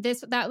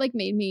 That like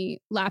made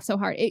me laugh so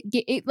hard.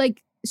 It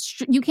like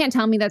you can't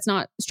tell me that's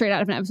not straight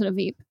out of an episode of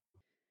Veep.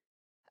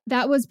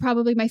 That was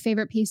probably my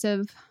favorite piece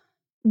of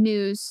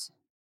news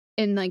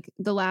in like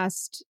the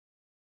last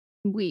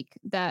week.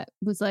 That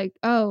was like,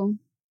 oh,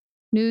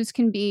 news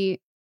can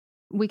be,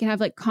 we can have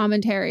like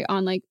commentary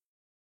on like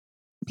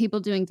people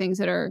doing things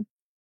that are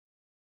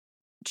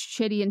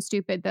shitty and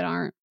stupid that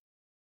aren't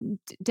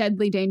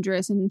deadly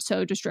dangerous and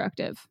so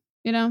destructive,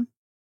 you know,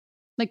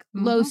 like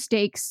low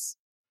stakes.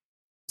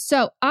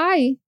 So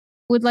I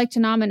would like to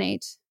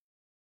nominate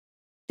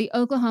the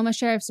Oklahoma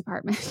Sheriff's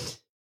Department.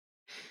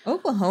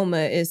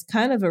 Oklahoma is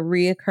kind of a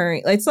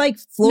reoccurring, it's like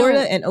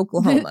Florida and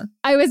Oklahoma.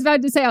 I was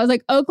about to say, I was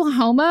like,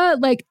 Oklahoma,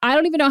 like, I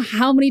don't even know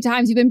how many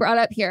times you've been brought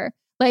up here.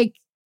 Like,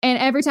 and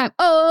every time,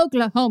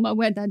 Oklahoma,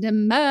 where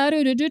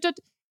the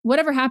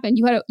whatever happened,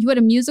 you had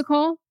a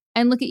musical,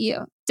 and look at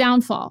you.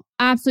 Downfall,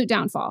 absolute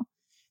downfall.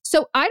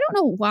 So I don't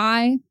know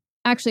why.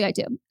 Actually, I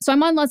do. So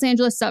I'm on Los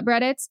Angeles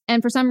subreddits,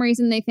 and for some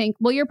reason they think,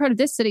 well, you're part of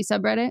this city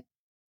subreddit.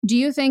 Do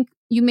you think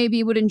you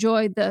maybe would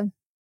enjoy the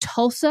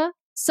Tulsa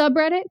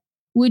subreddit?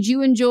 Would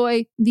you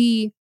enjoy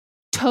the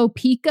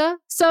Topeka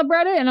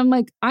subreddit? And I'm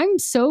like, I'm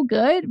so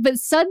good. But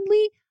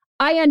suddenly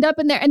I end up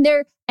in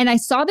there, and I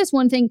saw this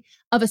one thing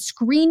of a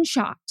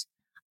screenshot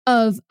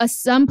of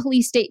some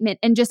police statement,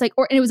 and just like,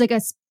 and it was like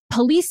a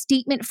police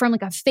statement from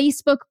like a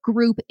Facebook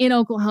group in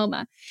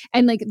Oklahoma.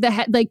 And like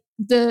the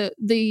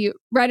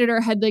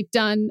Redditor had like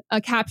done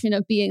a caption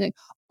of being like,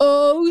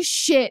 oh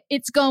shit,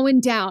 it's going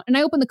down. And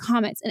I open the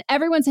comments and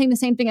everyone's saying the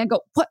same thing. I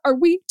go, what are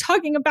we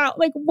talking about?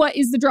 Like, what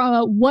is the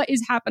drama? What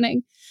is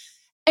happening?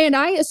 And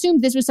I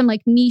assumed this was some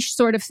like niche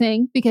sort of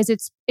thing because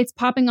it's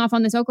popping off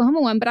on this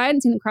Oklahoma one, but I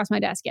hadn't seen it cross my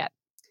desk yet.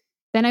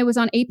 Then I was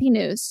on AP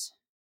News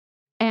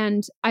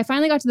and I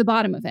finally got to the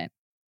bottom of it.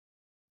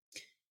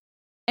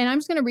 And I'm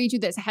just going to read you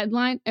this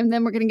headline and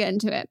then we're going to get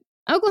into it.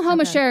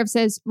 Oklahoma Sheriff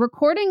says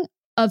recording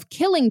of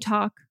killing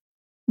talk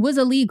was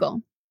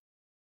illegal.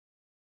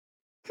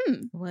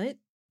 What?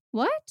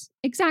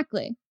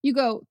 Exactly. You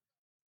go,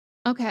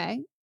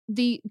 okay.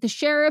 The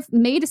sheriff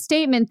made a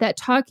statement that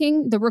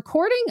the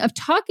recording of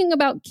talking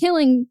about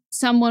killing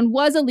someone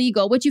was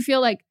illegal, which you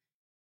feel like,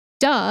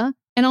 duh.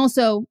 And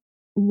also,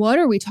 what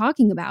are we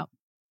talking about?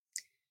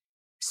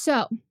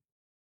 So,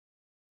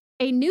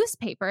 a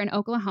newspaper in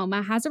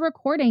Oklahoma has a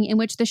recording in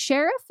which the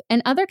sheriff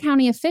and other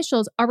county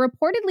officials are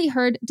reportedly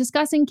heard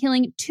discussing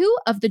killing two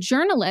of the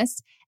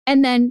journalists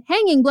and then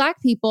hanging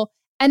Black people.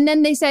 And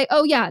then they say,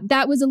 oh yeah,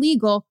 that was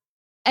illegal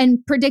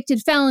and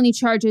predicted felony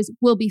charges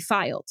will be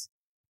filed.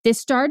 This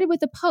started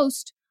with a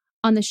post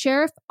on the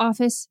sheriff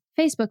office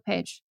Facebook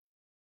page.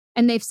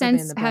 And they've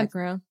since in the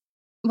background.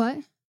 What?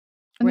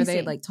 Were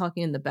they like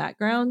talking in the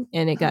background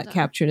and it got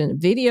captured in a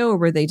video, or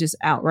were they just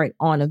outright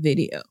on a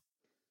video?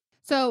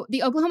 So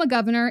the Oklahoma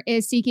governor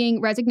is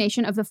seeking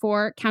resignation of the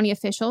 4 county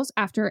officials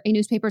after a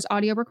newspaper's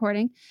audio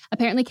recording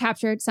apparently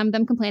captured some of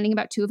them complaining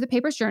about 2 of the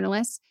paper's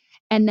journalists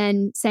and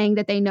then saying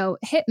that they know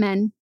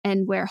hitmen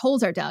and where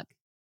holes are dug.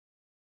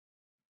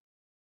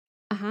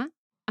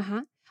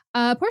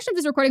 A portion of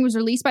this recording was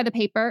released by the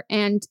paper,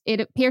 and it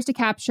appears to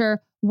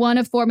capture one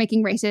of 4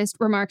 making racist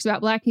remarks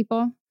about Black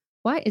people.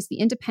 Why is the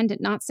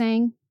Independent not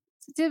saying?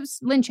 It was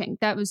lynching.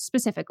 That was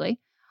specifically.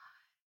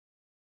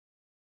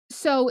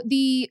 So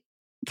the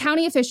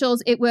county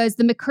officials, it was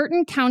the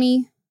McCurtain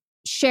County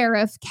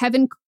Sheriff,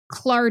 Kevin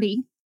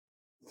Clardy.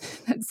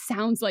 That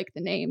sounds like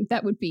the name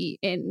that would be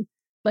in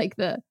like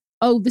the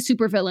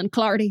supervillain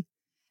Clardy.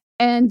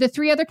 And the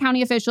 3 other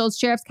county officials,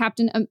 Sheriff's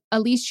Captain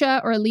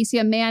Alicia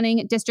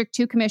Manning, District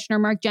 2 Commissioner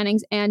Mark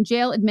Jennings, and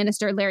Jail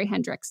Administrator Larry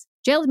Hendricks.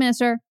 Jail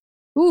Administrator,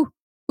 ooh.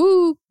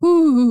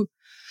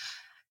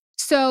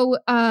 So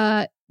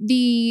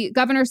the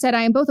governor said,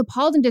 I am both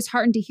appalled and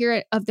disheartened to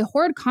hear of the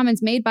horrid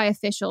comments made by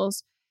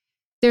officials.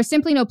 There's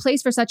simply no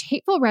place for such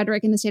hateful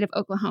rhetoric in the state of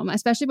Oklahoma,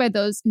 especially by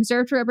those who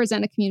serve to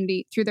represent a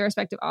community through their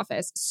respective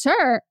office.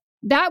 Sir,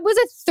 that was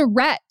a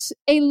threat,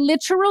 a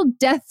literal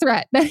death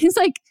threat. That is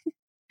like...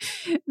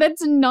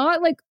 That's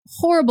not like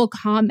horrible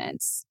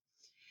comments.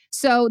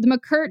 So the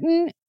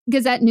McCurtain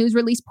Gazette-News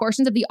released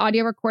portions of the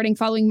audio recording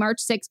following March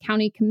 6th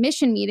County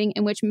Commission meeting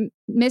in which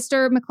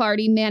Mr.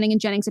 McClarty, Manning,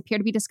 and Jennings appear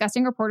to be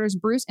discussing reporters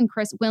Bruce and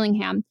Chris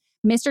Willingham.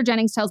 Mr.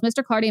 Jennings tells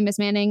Mr. Clardy and Miss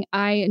Manning,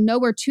 I know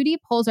where 2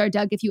 deep holes are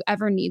dug if you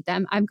ever need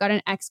them. I've got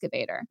an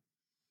excavator.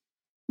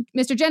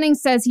 Mr.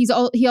 Jennings says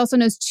he also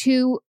knows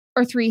 2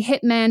 or 3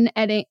 hitmen,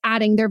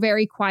 adding they're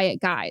very quiet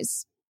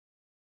guys.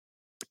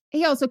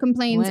 He also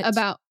complains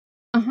about...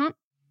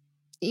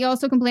 He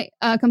also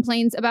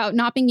complains about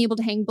not being able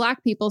to hang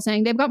Black people,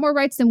 saying they've got more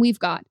rights than we've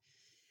got.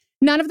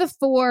 None of the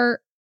 4,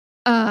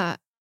 all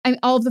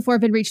of the 4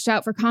 have been reached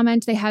out for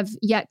comment. They have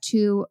yet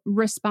to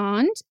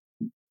respond.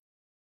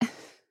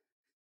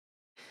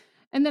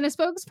 And then a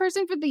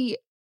spokesperson for the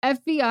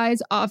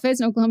FBI's office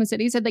in Oklahoma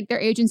City said like their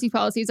agency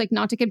policy is like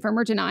not to confirm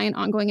or deny an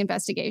ongoing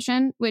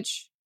investigation,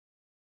 which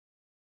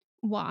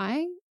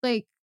why?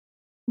 Like,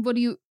 what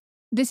do you,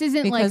 this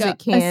isn't because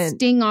like a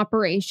sting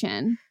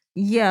operation.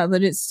 Yeah,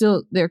 but it's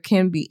still, there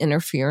can be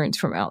interference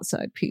from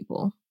outside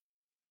people.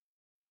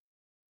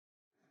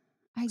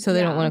 So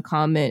they don't want to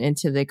comment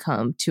until they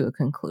come to a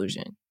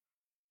conclusion.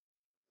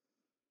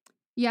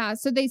 Yeah,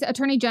 so the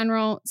Attorney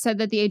General said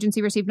that the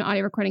agency received an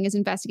audio recording is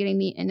investigating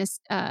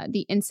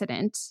the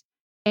incident.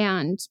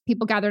 And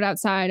people gathered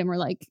outside and were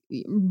like,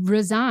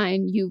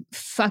 resign, you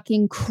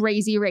fucking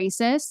crazy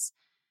racists.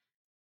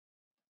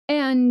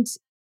 And...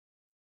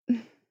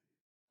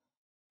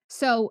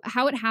 So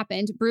how it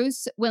happened,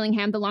 Bruce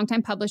Willingham, the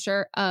longtime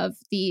publisher of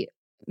the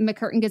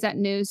McCurtain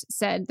Gazette-News,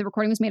 said the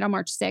recording was made on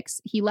March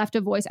 6th. He left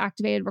a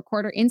voice-activated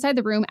recorder inside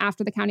the room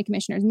after the county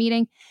commissioner's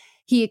meeting.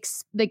 He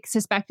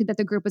suspected that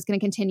the group was going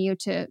to continue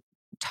to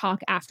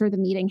talk after the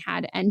meeting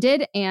had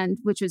ended, and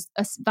which was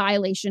a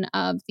violation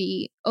of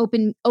the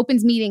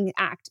Opens Meeting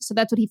Act. So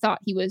that's what he thought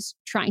he was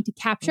trying to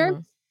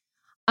capture.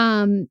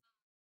 And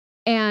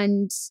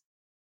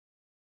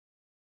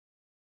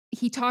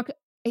he talked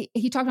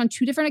on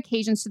 2 different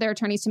occasions to their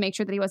attorneys to make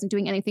sure that he wasn't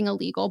doing anything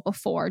illegal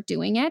before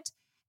doing it.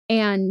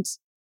 And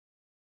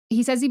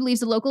he says he believes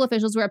the local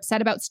officials were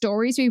upset about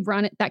stories we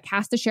run that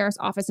cast the sheriff's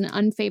office in an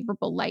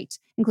unfavorable light,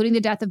 including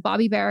the death of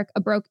Bobby Barrack,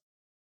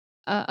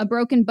 a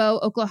Broken Bow,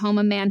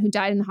 Oklahoma man who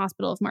died in the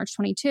hospital of March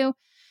 22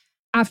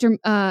 after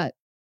the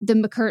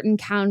McCurtain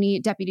County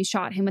deputy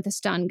shot him with a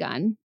stun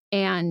gun.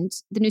 And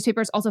the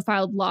newspapers also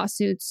filed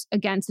lawsuits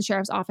against the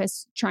sheriff's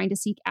office trying to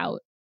seek out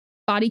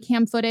body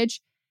cam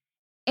footage.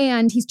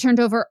 And he's turned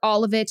over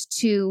all of it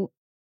to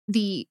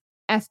the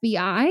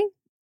FBI.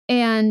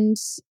 And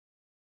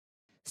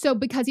so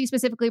because he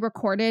specifically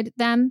recorded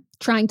them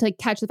trying to like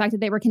catch the fact that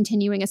they were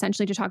continuing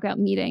essentially to talk about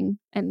meeting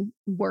and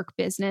work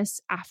business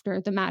after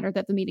the matter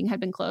that the meeting had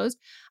been closed,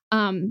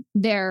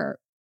 they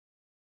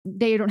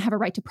don't have a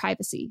right to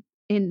privacy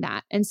in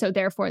that. And so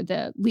therefore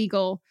the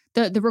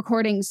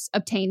recordings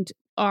obtained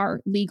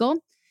are legal.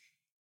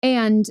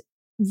 And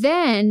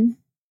then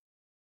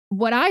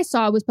what I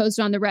saw was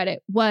posted on the Reddit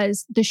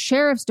was the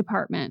sheriff's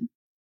department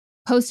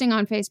posting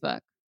on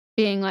Facebook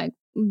being like,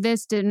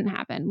 this didn't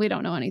happen. We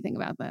don't know anything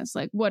about this.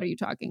 Like, what are you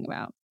talking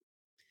about?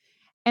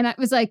 And I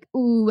was like,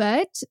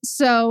 what?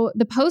 So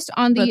the post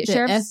on the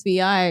sheriff's...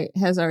 FBI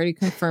has already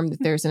confirmed that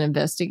there's an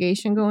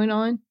investigation going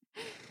on.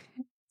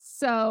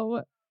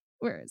 So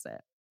where is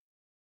it?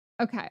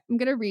 Okay, I'm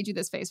going to read you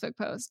this Facebook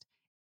post.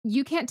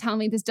 You can't tell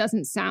me this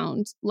doesn't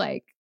sound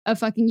like a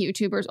fucking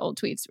YouTuber's old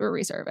tweets were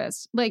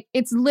resurfaced. Like,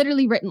 it's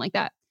literally written like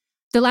that.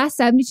 The last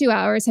 72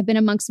 hours have been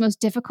amongst the most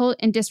difficult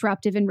and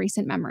disruptive in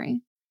recent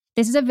memory.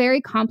 This is a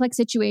very complex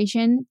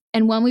situation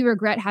and one we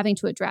regret having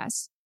to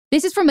address.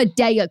 This is from a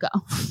day ago.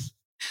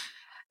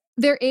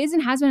 There is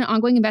and has been an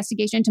ongoing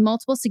investigation into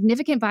multiple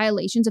significant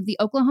violations of the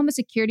Oklahoma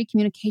Security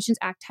Communications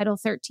Act, Title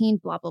 13,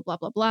 blah, blah, blah,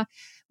 blah, blah,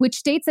 which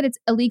states that it's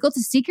illegal to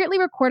secretly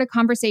record a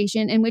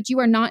conversation in which you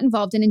are not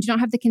involved in and do not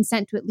have the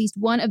consent to at least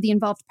one of the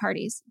involved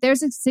parties.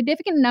 There's a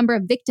significant number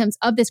of victims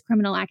of this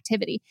criminal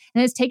activity,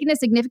 and it has taken a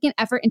significant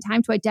effort and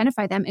time to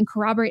identify them and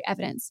corroborate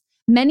evidence.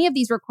 Many of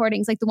these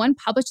recordings, like the one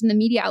published in the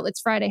media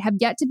outlets Friday, have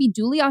yet to be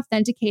duly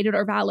authenticated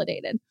or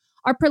validated.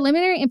 Our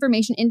preliminary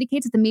information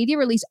indicates that the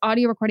media-released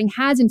audio recording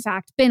has, in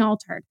fact, been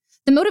altered.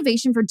 The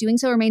motivation for doing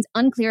so remains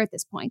unclear at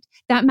this point.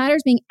 That matter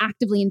is being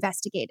actively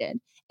investigated.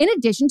 In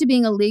addition to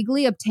being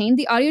illegally obtained,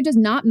 the audio does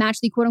not match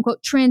the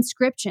quote-unquote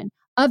transcription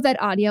of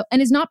that audio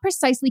and is not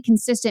precisely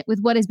consistent with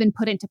what has been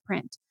put into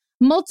print.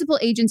 Multiple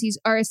agencies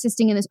are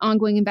assisting in this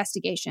ongoing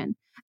investigation.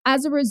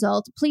 As a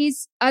result of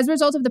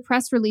the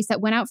press release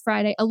that went out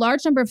Friday, a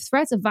large number of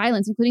threats of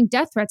violence, including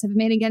death threats, have been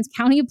made against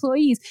county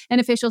employees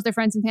and officials, their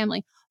friends and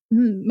family.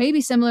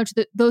 Maybe similar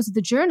to those of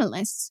the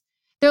journalists.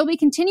 There will be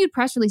continued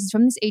press releases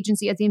from this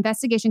agency as the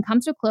investigation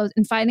comes to a close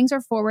and findings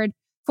are forwarded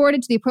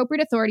to the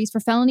appropriate authorities for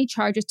felony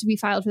charges to be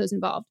filed for those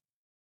involved.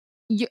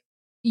 You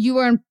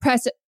want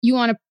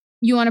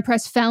to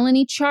press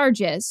felony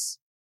charges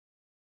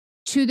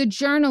to the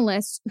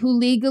journalists who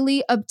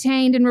legally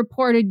obtained and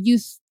reported you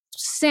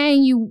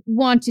saying you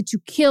wanted to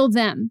kill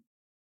them.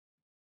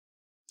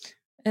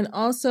 And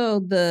also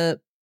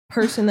the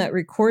person that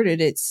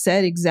recorded it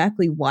said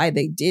exactly why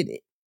they did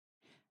it.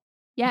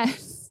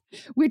 Yes,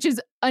 which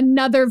is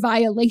another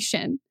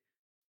violation.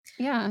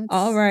 Yeah.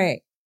 All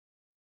right.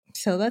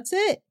 So that's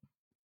it.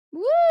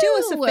 Woo! Do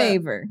us a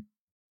favor.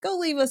 Go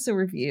leave us a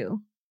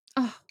review.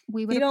 Oh,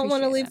 we would. If you don't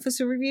want to leave us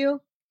a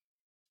review,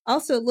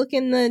 also look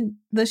in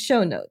the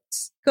show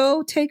notes.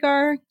 Go take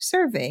our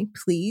survey,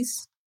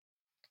 please.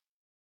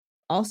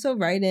 Also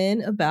write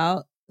in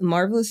about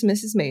Marvelous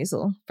Mrs.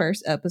 Maisel,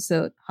 first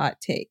episode,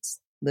 hot takes.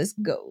 Let's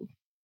go.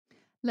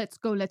 Let's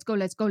go, let's go,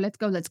 let's go, let's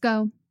go, let's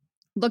go.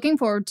 Looking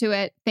forward to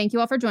it. Thank you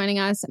all for joining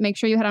us. Make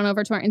sure you head on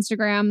over to our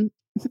Instagram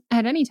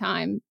at any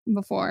time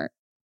before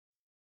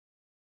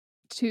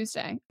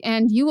Tuesday,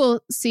 and you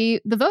will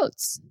see the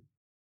votes.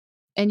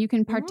 And you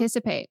can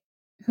participate.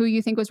 Who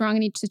you think was wrong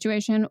in each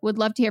situation. Would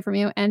love to hear from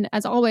you. And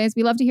as always,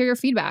 we love to hear your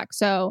feedback.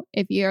 So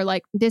if you're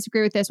like,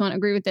 disagree with this one,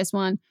 agree with this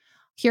one,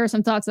 here are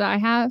some thoughts that I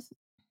have,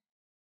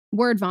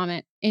 word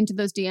vomit into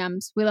those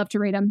DMs. We love to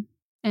read them.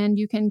 And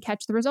you can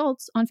catch the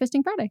results on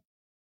Fisting Friday.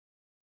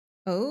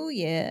 Oh,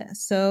 yeah.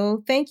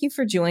 So thank you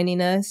for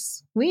joining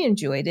us. We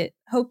enjoyed it.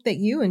 Hope that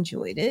you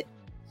enjoyed it.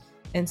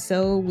 And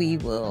so we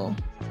will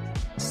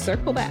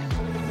circle back.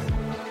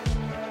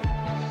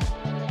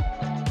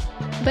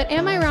 But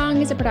Am I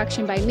Wrong is a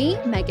production by me,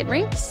 Megan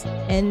Rinks.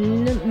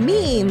 And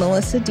me,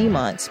 Melissa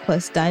DeMonts,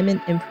 plus Diamond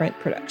Imprint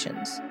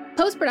Productions.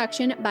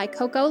 Post-production by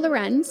Coco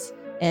Lorenz.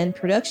 And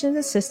production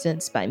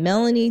assistance by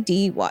Melanie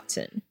D.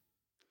 Watson.